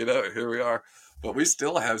 here we are. But we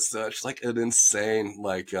still have such like an insane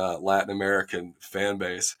like Latin American fan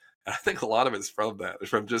base. And I think a lot of it's from that. It's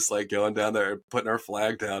from just like going down there and putting our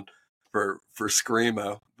flag down for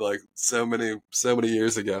Screamo like so many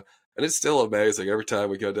years ago. And it's still amazing every time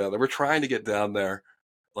we go down there. We're trying to get down there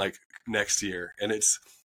like next year. And it's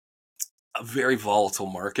a very volatile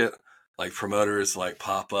market. Like, promoters like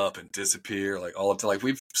pop up and disappear like all the time. Like,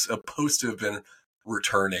 we've supposed to have been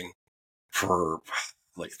returning for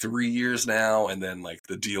like 3 years now, and then like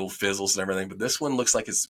the deal fizzles and everything. But this one looks like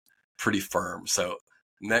it's pretty firm. So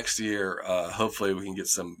next year, hopefully we can get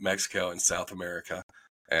some Mexico and South America.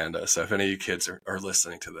 And so if any of you kids are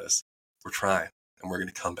listening to this, we're trying, and we're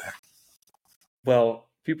going to come back. Well,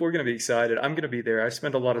 people are going to be excited. I'm going to be there. I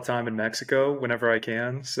spend a lot of time in Mexico whenever I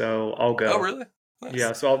can, so I'll go. Oh, really? Nice.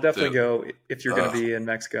 Yeah, so I'll definitely go if you're going to be in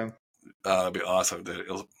Mexico. That'd be awesome, dude.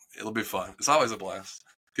 It'll be fun. It's always a blast.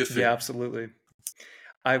 Good feeling. Yeah, absolutely.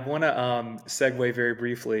 I want to segue very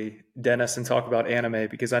briefly, Dennis, and talk about anime,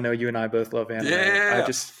 because I know you and I both love anime. Yeah.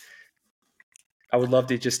 I would love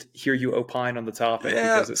to just hear you opine on the topic,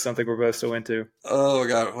 because it's something we're both so into. Oh,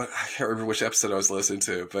 God. I can't remember which episode I was listening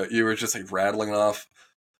to, but you were just like rattling off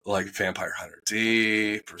like Vampire Hunter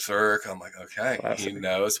D, Berserk. I'm like, okay, classic. He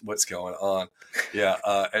knows what's going on. Yeah.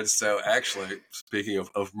 And so actually, speaking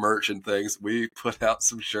of merch and things, we put out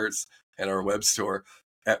some shirts in our web store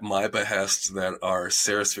at my behest that are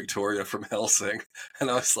Ceres Victoria from Hellsing.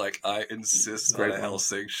 And I was like, I insist on a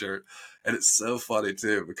Hellsing shirt. And it's so funny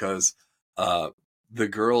too, because the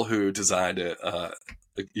girl who designed it, a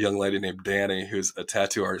young lady named Danny, who's a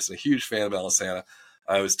tattoo artist and a huge fan of Alesana,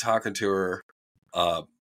 I was talking to her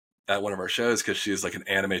at one of our shows because she's like an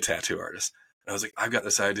anime tattoo artist. And I was like, I've got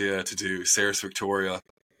this idea to do Ceres Victoria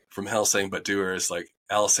from Hellsing, but do her as like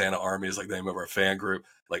Alesana Army is like the name of our fan group,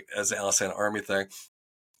 like as the Alesana Army thing.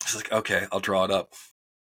 She's like, okay, I'll draw it up.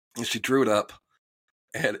 And she drew it up.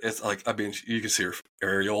 And it's like, I mean, you can see her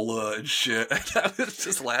areola and shit. And I was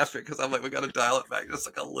just laughing because I'm like, we got to dial it back just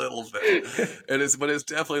like a little bit. But it's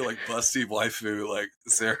definitely like busty waifu, like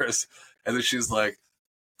Sarah's. And then she's like,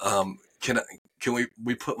 can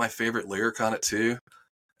we put my favorite lyric on it too?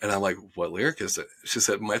 And I'm like, what lyric is it? She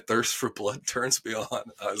said, my thirst for blood turns me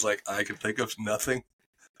on. I was like, I can think of nothing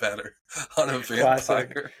better on a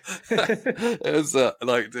vampire. It's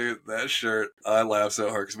like, dude, that shirt, I laugh so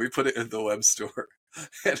hard because we put it in the web store.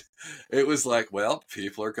 And it was like, well,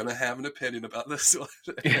 people are going to have an opinion about this one.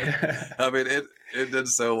 I mean, it did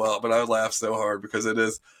so well, but I laughed so hard because it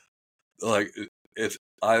is like,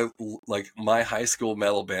 I like my high school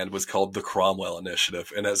metal band was called the Cromwell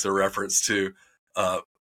Initiative. And as a reference to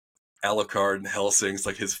Alucard and Helsing's,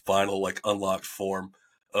 like his final like unlocked form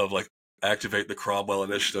of like activate the Cromwell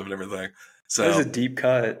Initiative and everything. So that was a deep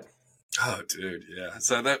cut. Oh, dude, yeah.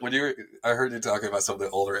 So that I heard you talking about some of the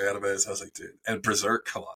older animes, I was like, dude, and Berserk,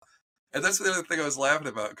 come on. And that's the other thing I was laughing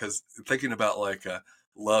about, because thinking about like a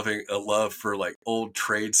love for like old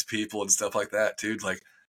tradespeople and stuff like that, dude. Like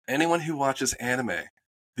anyone who watches anime,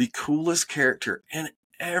 the coolest character in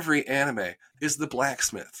every anime is the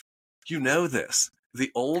blacksmith. You know this.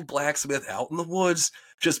 The old blacksmith out in the woods,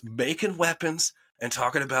 just making weapons and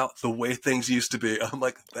talking about the way things used to be. I'm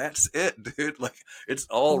like, that's it, dude. Like, it's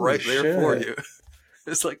all right there for you.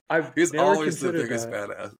 It's like, he's always the biggest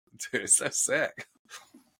badass. Dude, it's so sick.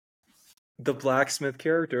 The blacksmith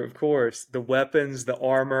character, of course. The weapons, the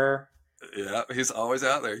armor. Yeah, he's always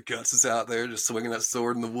out there. Guts is out there just swinging that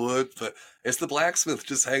sword in the wood, but it's the blacksmith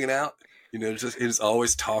just hanging out. Just he's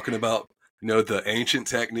always talking about the ancient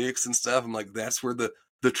techniques and stuff. I'm like, that's where the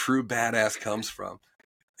true badass comes from.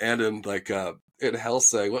 And in in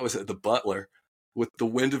Hellsing, what was it? The butler with the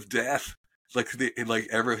wind of death.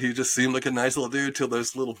 He just seemed like a nice little dude till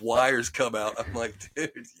those little wires come out. I'm like,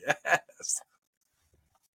 dude, yes.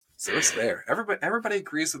 So it's there. Everybody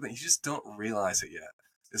agrees with it. You just don't realize it yet.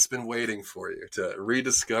 It's been waiting for you to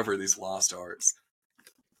rediscover these lost arts.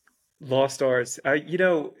 Lost arts.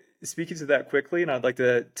 Speaking to that quickly, and I'd like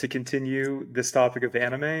to continue this topic of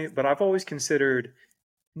anime, but I've always considered,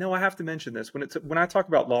 no, I have to mention this. When I talk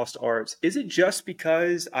about lost arts, is it just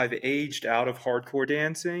because I've aged out of hardcore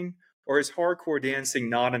dancing, or is hardcore dancing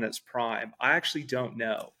not in its prime? I actually don't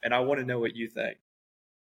know, and I want to know what you think.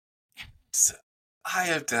 So, I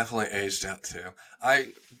have definitely aged out too.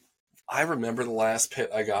 I remember the last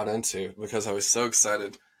pit I got into because I was so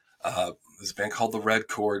excited. This band called the Red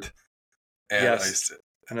Chord, and Yes, I used to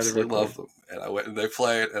another absolutely record. love them. And I went and they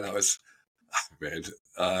played, and I was, man,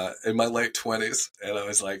 in my late 20s, and I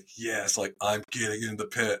was like, yes, like I'm getting in the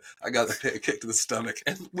pit. I got the pit kicked to the stomach,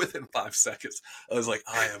 and within 5 seconds, I was like,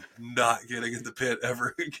 I am not getting in the pit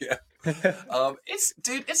ever again. It's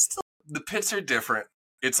still, the pits are different.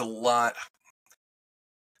 It's a lot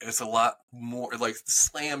more like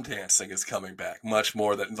slam dancing is coming back much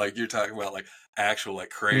more than like you're talking about like actual like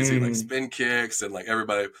crazy like Mm. spin kicks and like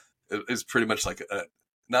everybody is pretty much like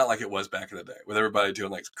not like it was back in the day with everybody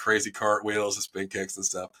doing like crazy cartwheels and spin kicks and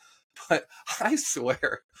stuff. But I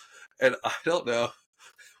swear, and I don't know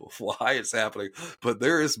why it's happening, but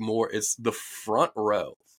there is more. It's the front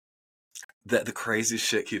row that the crazy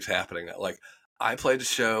shit keeps happening at. Like I played a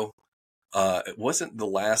show. It wasn't the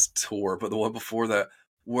last tour, but the one before that,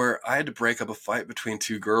 where I had to break up a fight between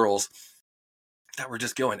two girls that were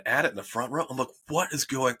just going at it in the front row. I'm like, what is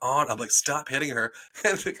going on? I'm like, stop hitting her.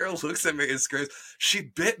 And the girl looks at me and screams, she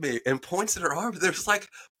bit me, and points at her arm. There's like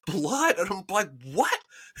blood. And I'm like, what?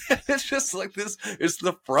 And it's just like this. It's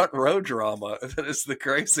the front row drama. And it's the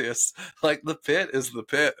craziest. Like the pit is the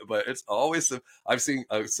pit, but it's always, I've seen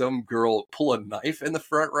some girl pull a knife in the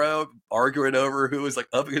front row, arguing over who was like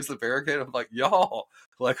up against the barricade. I'm like, y'all,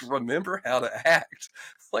 like, remember how to act.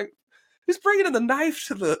 Like, who's bringing in the knife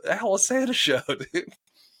to the Alesana show, dude?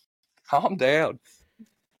 Calm down.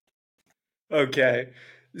 Okay.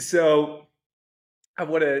 So I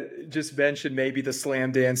want to just mention maybe the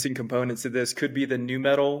slam dancing components of this could be the new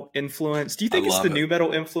metal influence. Do you I think it's the love it. new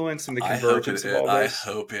metal influence and the I hope it convergence of is. all I this?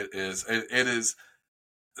 hope it is. It is.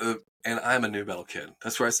 And I'm a new metal kid.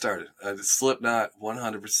 That's where I started. Slipknot,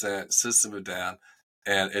 100%, System of a Down.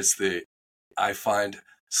 And I find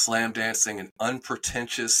slam dancing an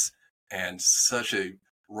unpretentious and such a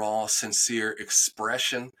raw, sincere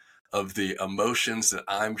expression of the emotions that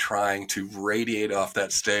I'm trying to radiate off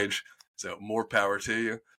that stage. So more power to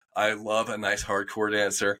you. I love a nice hardcore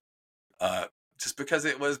dancer. Just because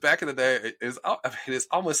it was back in the day, it's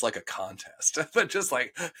almost like a contest, but just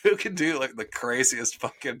like who can do like the craziest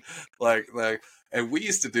fucking like. And we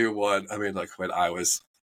used to do one. I mean, like when I was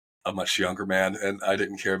a much younger man and I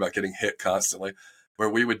didn't care about getting hit constantly, where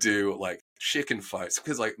we would do like chicken fights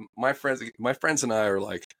because like my friends and I are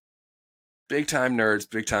like big time nerds,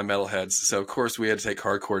 big time metalheads. So of course we had to take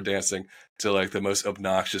hardcore dancing to like the most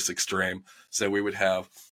obnoxious extreme. So we would have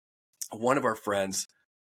one of our friends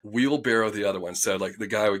wheelbarrow the other one. So like the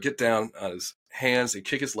guy would get down on his hands and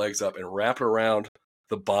kick his legs up and wrap it around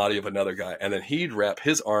the body of another guy. And then he'd wrap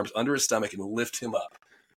his arms under his stomach and lift him up.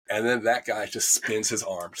 And then that guy just spins his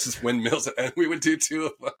arms, just windmills. And we would do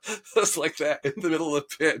two of us like that in the middle of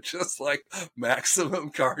the pit, just like maximum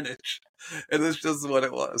carnage. And that's just what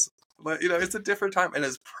it was. But, it's a different time, and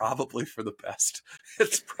it's probably for the best.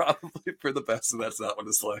 It's probably for the best, and that's not what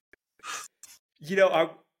it's like.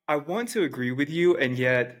 I want to agree with you, and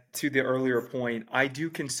yet to the earlier point, I do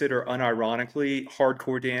consider unironically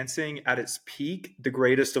hardcore dancing at its peak the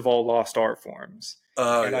greatest of all lost art forms.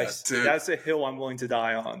 Oh, And yeah, dude. that's a hill I'm willing to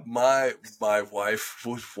die on. My wife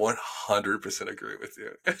would 100% agree with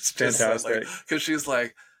you. It's just Fantastic. because she's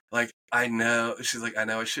like, I know, she's like, I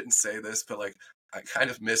know I shouldn't say this, but like, I kind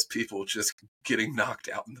of miss people just getting knocked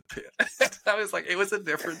out in the pit. I was like, it was a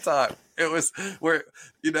different time. It was where,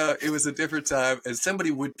 it was a different time, and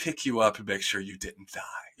somebody would pick you up and make sure you didn't die.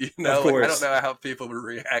 Of Like, I course. don't know how people would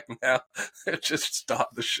react now. Just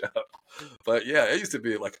stop the show. But yeah, it used to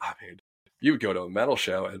be like, I mean, you would go to a metal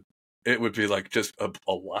show and it would be like just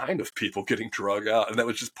a line of people getting drug out, and that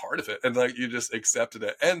was just part of it. And like you just accepted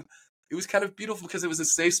it. And it was kind of beautiful because it was a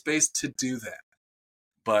safe space to do that.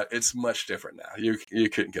 but it's much different now. You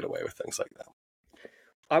couldn't get away with things like that.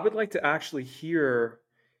 I would like to actually hear,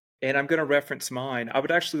 and I'm going to reference mine. I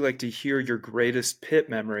would actually like to hear your greatest pit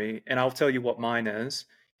memory, and I'll tell you what mine is.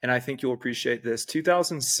 And I think you'll appreciate this.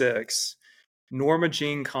 2006, Norma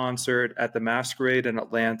Jean concert at the Masquerade in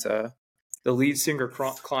Atlanta. The lead singer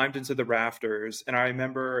climbed into the rafters, and I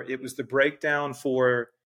remember it was the breakdown for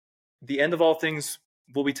The End of All Things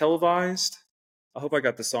Will Be Televised. I hope I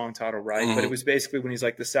got the song title right, but it was basically when he's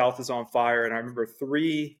like, the South is on fire. And I remember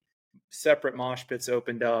 3 separate mosh pits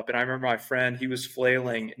opened up. And I remember my friend, he was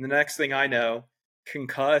flailing. And the next thing I know,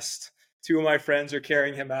 concussed. 2 of my friends are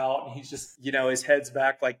carrying him out. And he's just, his head's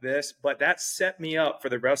back like this. But that set me up for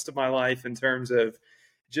the rest of my life in terms of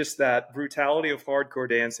just that brutality of hardcore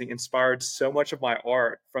dancing inspired so much of my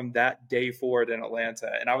art from that day forward in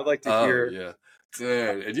Atlanta. And I would like to hear. Yeah.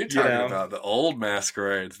 Dude, and you're talking about the old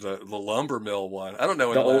Masquerades, the lumber mill one. I don't know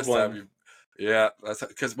when the last time you. Yeah,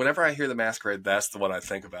 because whenever I hear the Masquerade, that's the one I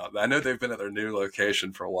think about. I know they've been at their new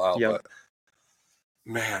location for a while, but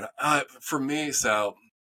man, for me,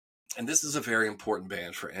 and this is a very important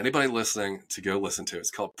band for anybody listening to go listen to.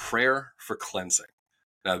 It's called Prayer for Cleansing.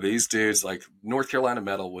 Now, these dudes, like North Carolina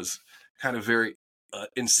metal, was kind of very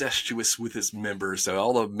incestuous with its members, so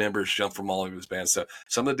all the members jump from all of his bands. So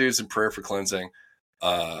some of the dudes in Prayer for Cleansing,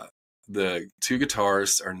 the 2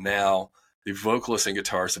 guitarists are now the vocalist and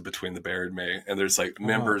guitarist in Between the Bear and Me, and there's like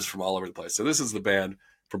members from all over the place. So this is the band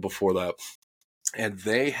from before that, and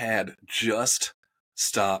they had just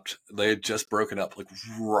stopped. They had just broken up like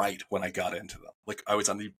right when I got into them. Like I was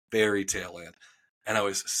on the very tail end. And I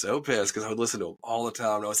was so pissed because I would listen to them all the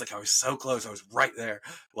time. And I was like, I was so close. I was right there.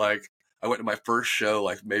 Like, I went to my first show,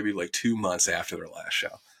 like maybe like 2 months after their last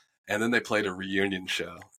show. And then they played a reunion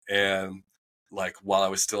show. And like, while I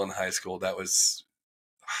was still in high school, that was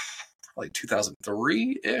probably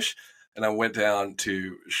 2003-ish. And I went down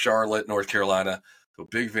to Charlotte, North Carolina, to a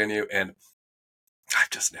big venue. And I've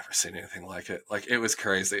just never seen anything like it. Like, it was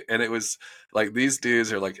crazy. And it was like, these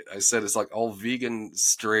dudes are like, I said, it's like all vegan,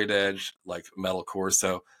 straight edge, like metalcore.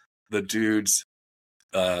 So the dudes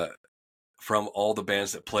from all the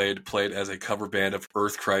bands that played as a cover band of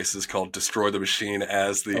Earth Crisis called Destroy the Machine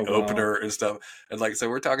as the opener and stuff. And like, so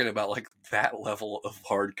we're talking about like that level of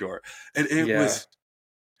hardcore. And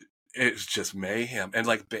it's just mayhem. And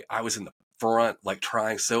like, I was in the front, like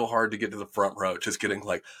trying so hard to get to the front row, just getting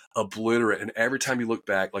like obliterated. And every time you look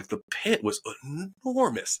back, like the pit was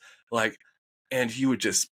enormous, like, and you would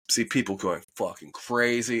just see people going fucking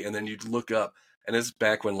crazy. And then you'd look up, and it's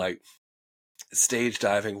back when like stage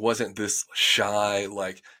diving wasn't this shy,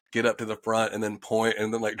 like get up to the front and then point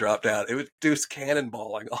and then like drop down. It would do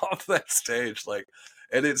cannonballing off that stage, like,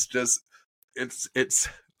 and it's just it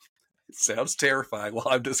sounds terrifying while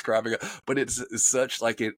I'm describing it, but it's such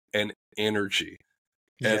like an energy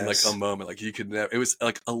and like a moment, like you could never. It was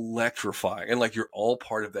like electrifying, and like you're all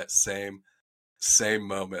part of that same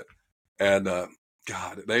moment. And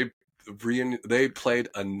God, they played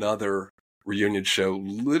another reunion show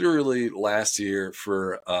literally last year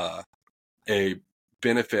for a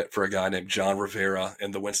benefit for a guy named John Rivera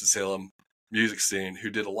in the Winston-Salem music scene, who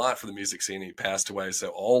did a lot for the music scene. He passed away. So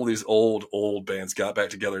all these old bands got back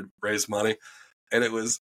together to raise money. And it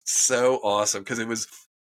was so awesome because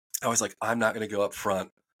I was like, I'm not going to go up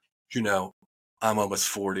front. I'm almost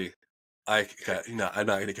 40. I'm not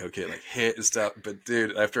going to go get like hit and stuff. But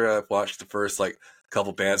dude, after I watched the first like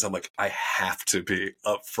couple bands, I'm like, I have to be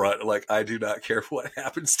up front. Like, I do not care what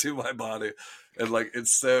happens to my body. And like,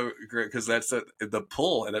 it's so great because that's the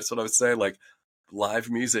pull. And that's what I was saying. Like, live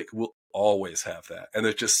music will always have that. And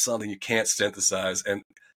it's just something you can't synthesize. And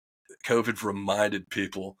COVID reminded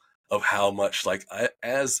people of how much, like,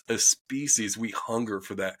 as a species, we hunger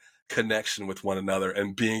for that connection with one another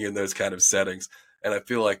and being in those kind of settings. And I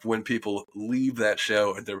feel like when people leave that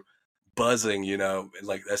show and they're buzzing, and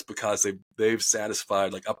like that's because they've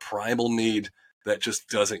satisfied like a primal need that just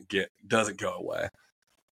doesn't go away.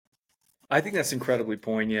 I think that's incredibly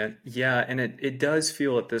poignant. Yeah, and it does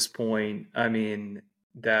feel at this point, I mean,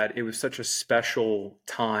 that it was such a special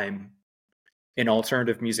time in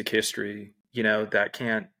alternative music history, that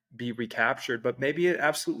can't be recaptured, but maybe it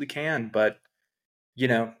absolutely can. But,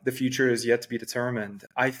 the future is yet to be determined.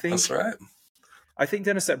 I think that's right. I think,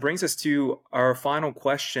 Dennis, that brings us to our final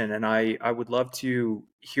question. And I would love to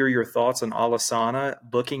hear your thoughts on Alesana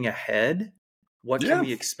looking ahead. What can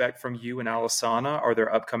we expect from you and Alesana? Are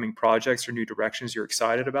there upcoming projects or new directions you're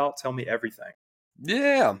excited about? Tell me everything.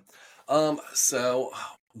 Yeah. So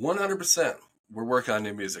 100%. We're working on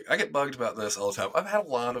new music. I get bugged about this all the time. I've had a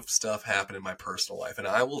lot of stuff happen in my personal life, and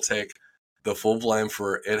I will take the full blame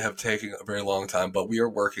for it have taken a very long time, but we are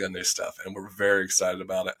working on new stuff and we're very excited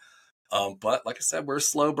about it. But like I said, we're a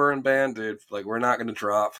slow burn band, dude. Like, we're not going to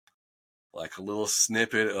drop like a little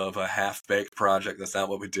snippet of a half baked project. That's not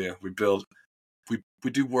what we do. We build, we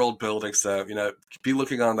do world building. So, be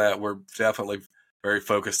looking on that. We're definitely very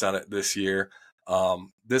focused on it this year.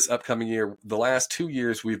 This upcoming year, the last 2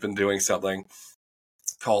 years, we've been doing something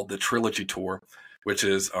called the Trilogy Tour, which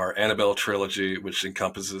is our Annabelle trilogy, which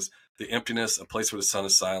encompasses The Emptiness, A Place Where the Sun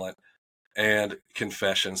is Silent, and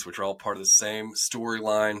Confessions, which are all part of the same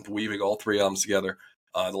storyline, weaving all 3 albums together.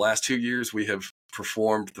 The last 2 years, we have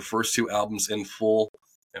performed the first 2 albums in full,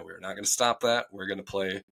 and we're not going to stop that. We're going to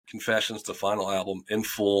play Confessions, the final album, in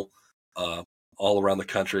full, all around the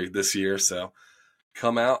country this year. So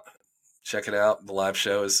come out, check it out. The live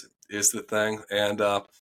show is the thing. And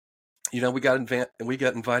we got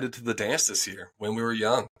invited to the dance this year when we were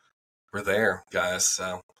young. We're there, guys.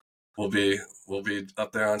 So we'll be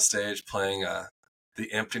up there on stage playing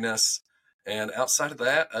The Emptiness. And outside of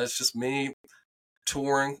that, it's just me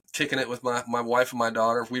touring, kicking it with my wife and my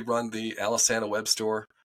daughter. We run the Alesana web store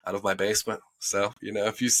out of my basement. So,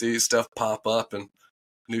 if you see stuff pop up and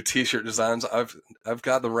new t-shirt designs, I've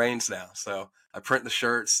got the reins now. So I print the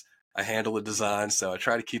shirts, I handle the design, so I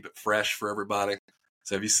try to keep it fresh for everybody.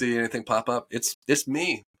 So if you see anything pop up, it's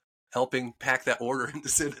me helping pack that order and to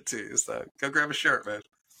send it to you. So go grab a shirt, man.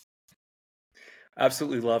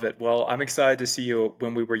 Absolutely love it. Well, I'm excited to see you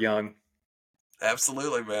when we were young.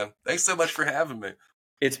 Absolutely, man. Thanks so much for having me.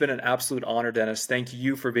 It's been an absolute honor, Dennis. Thank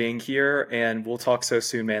you for being here, and we'll talk so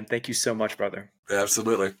soon, man. Thank you so much, brother.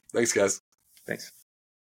 Absolutely. Thanks, guys. Thanks.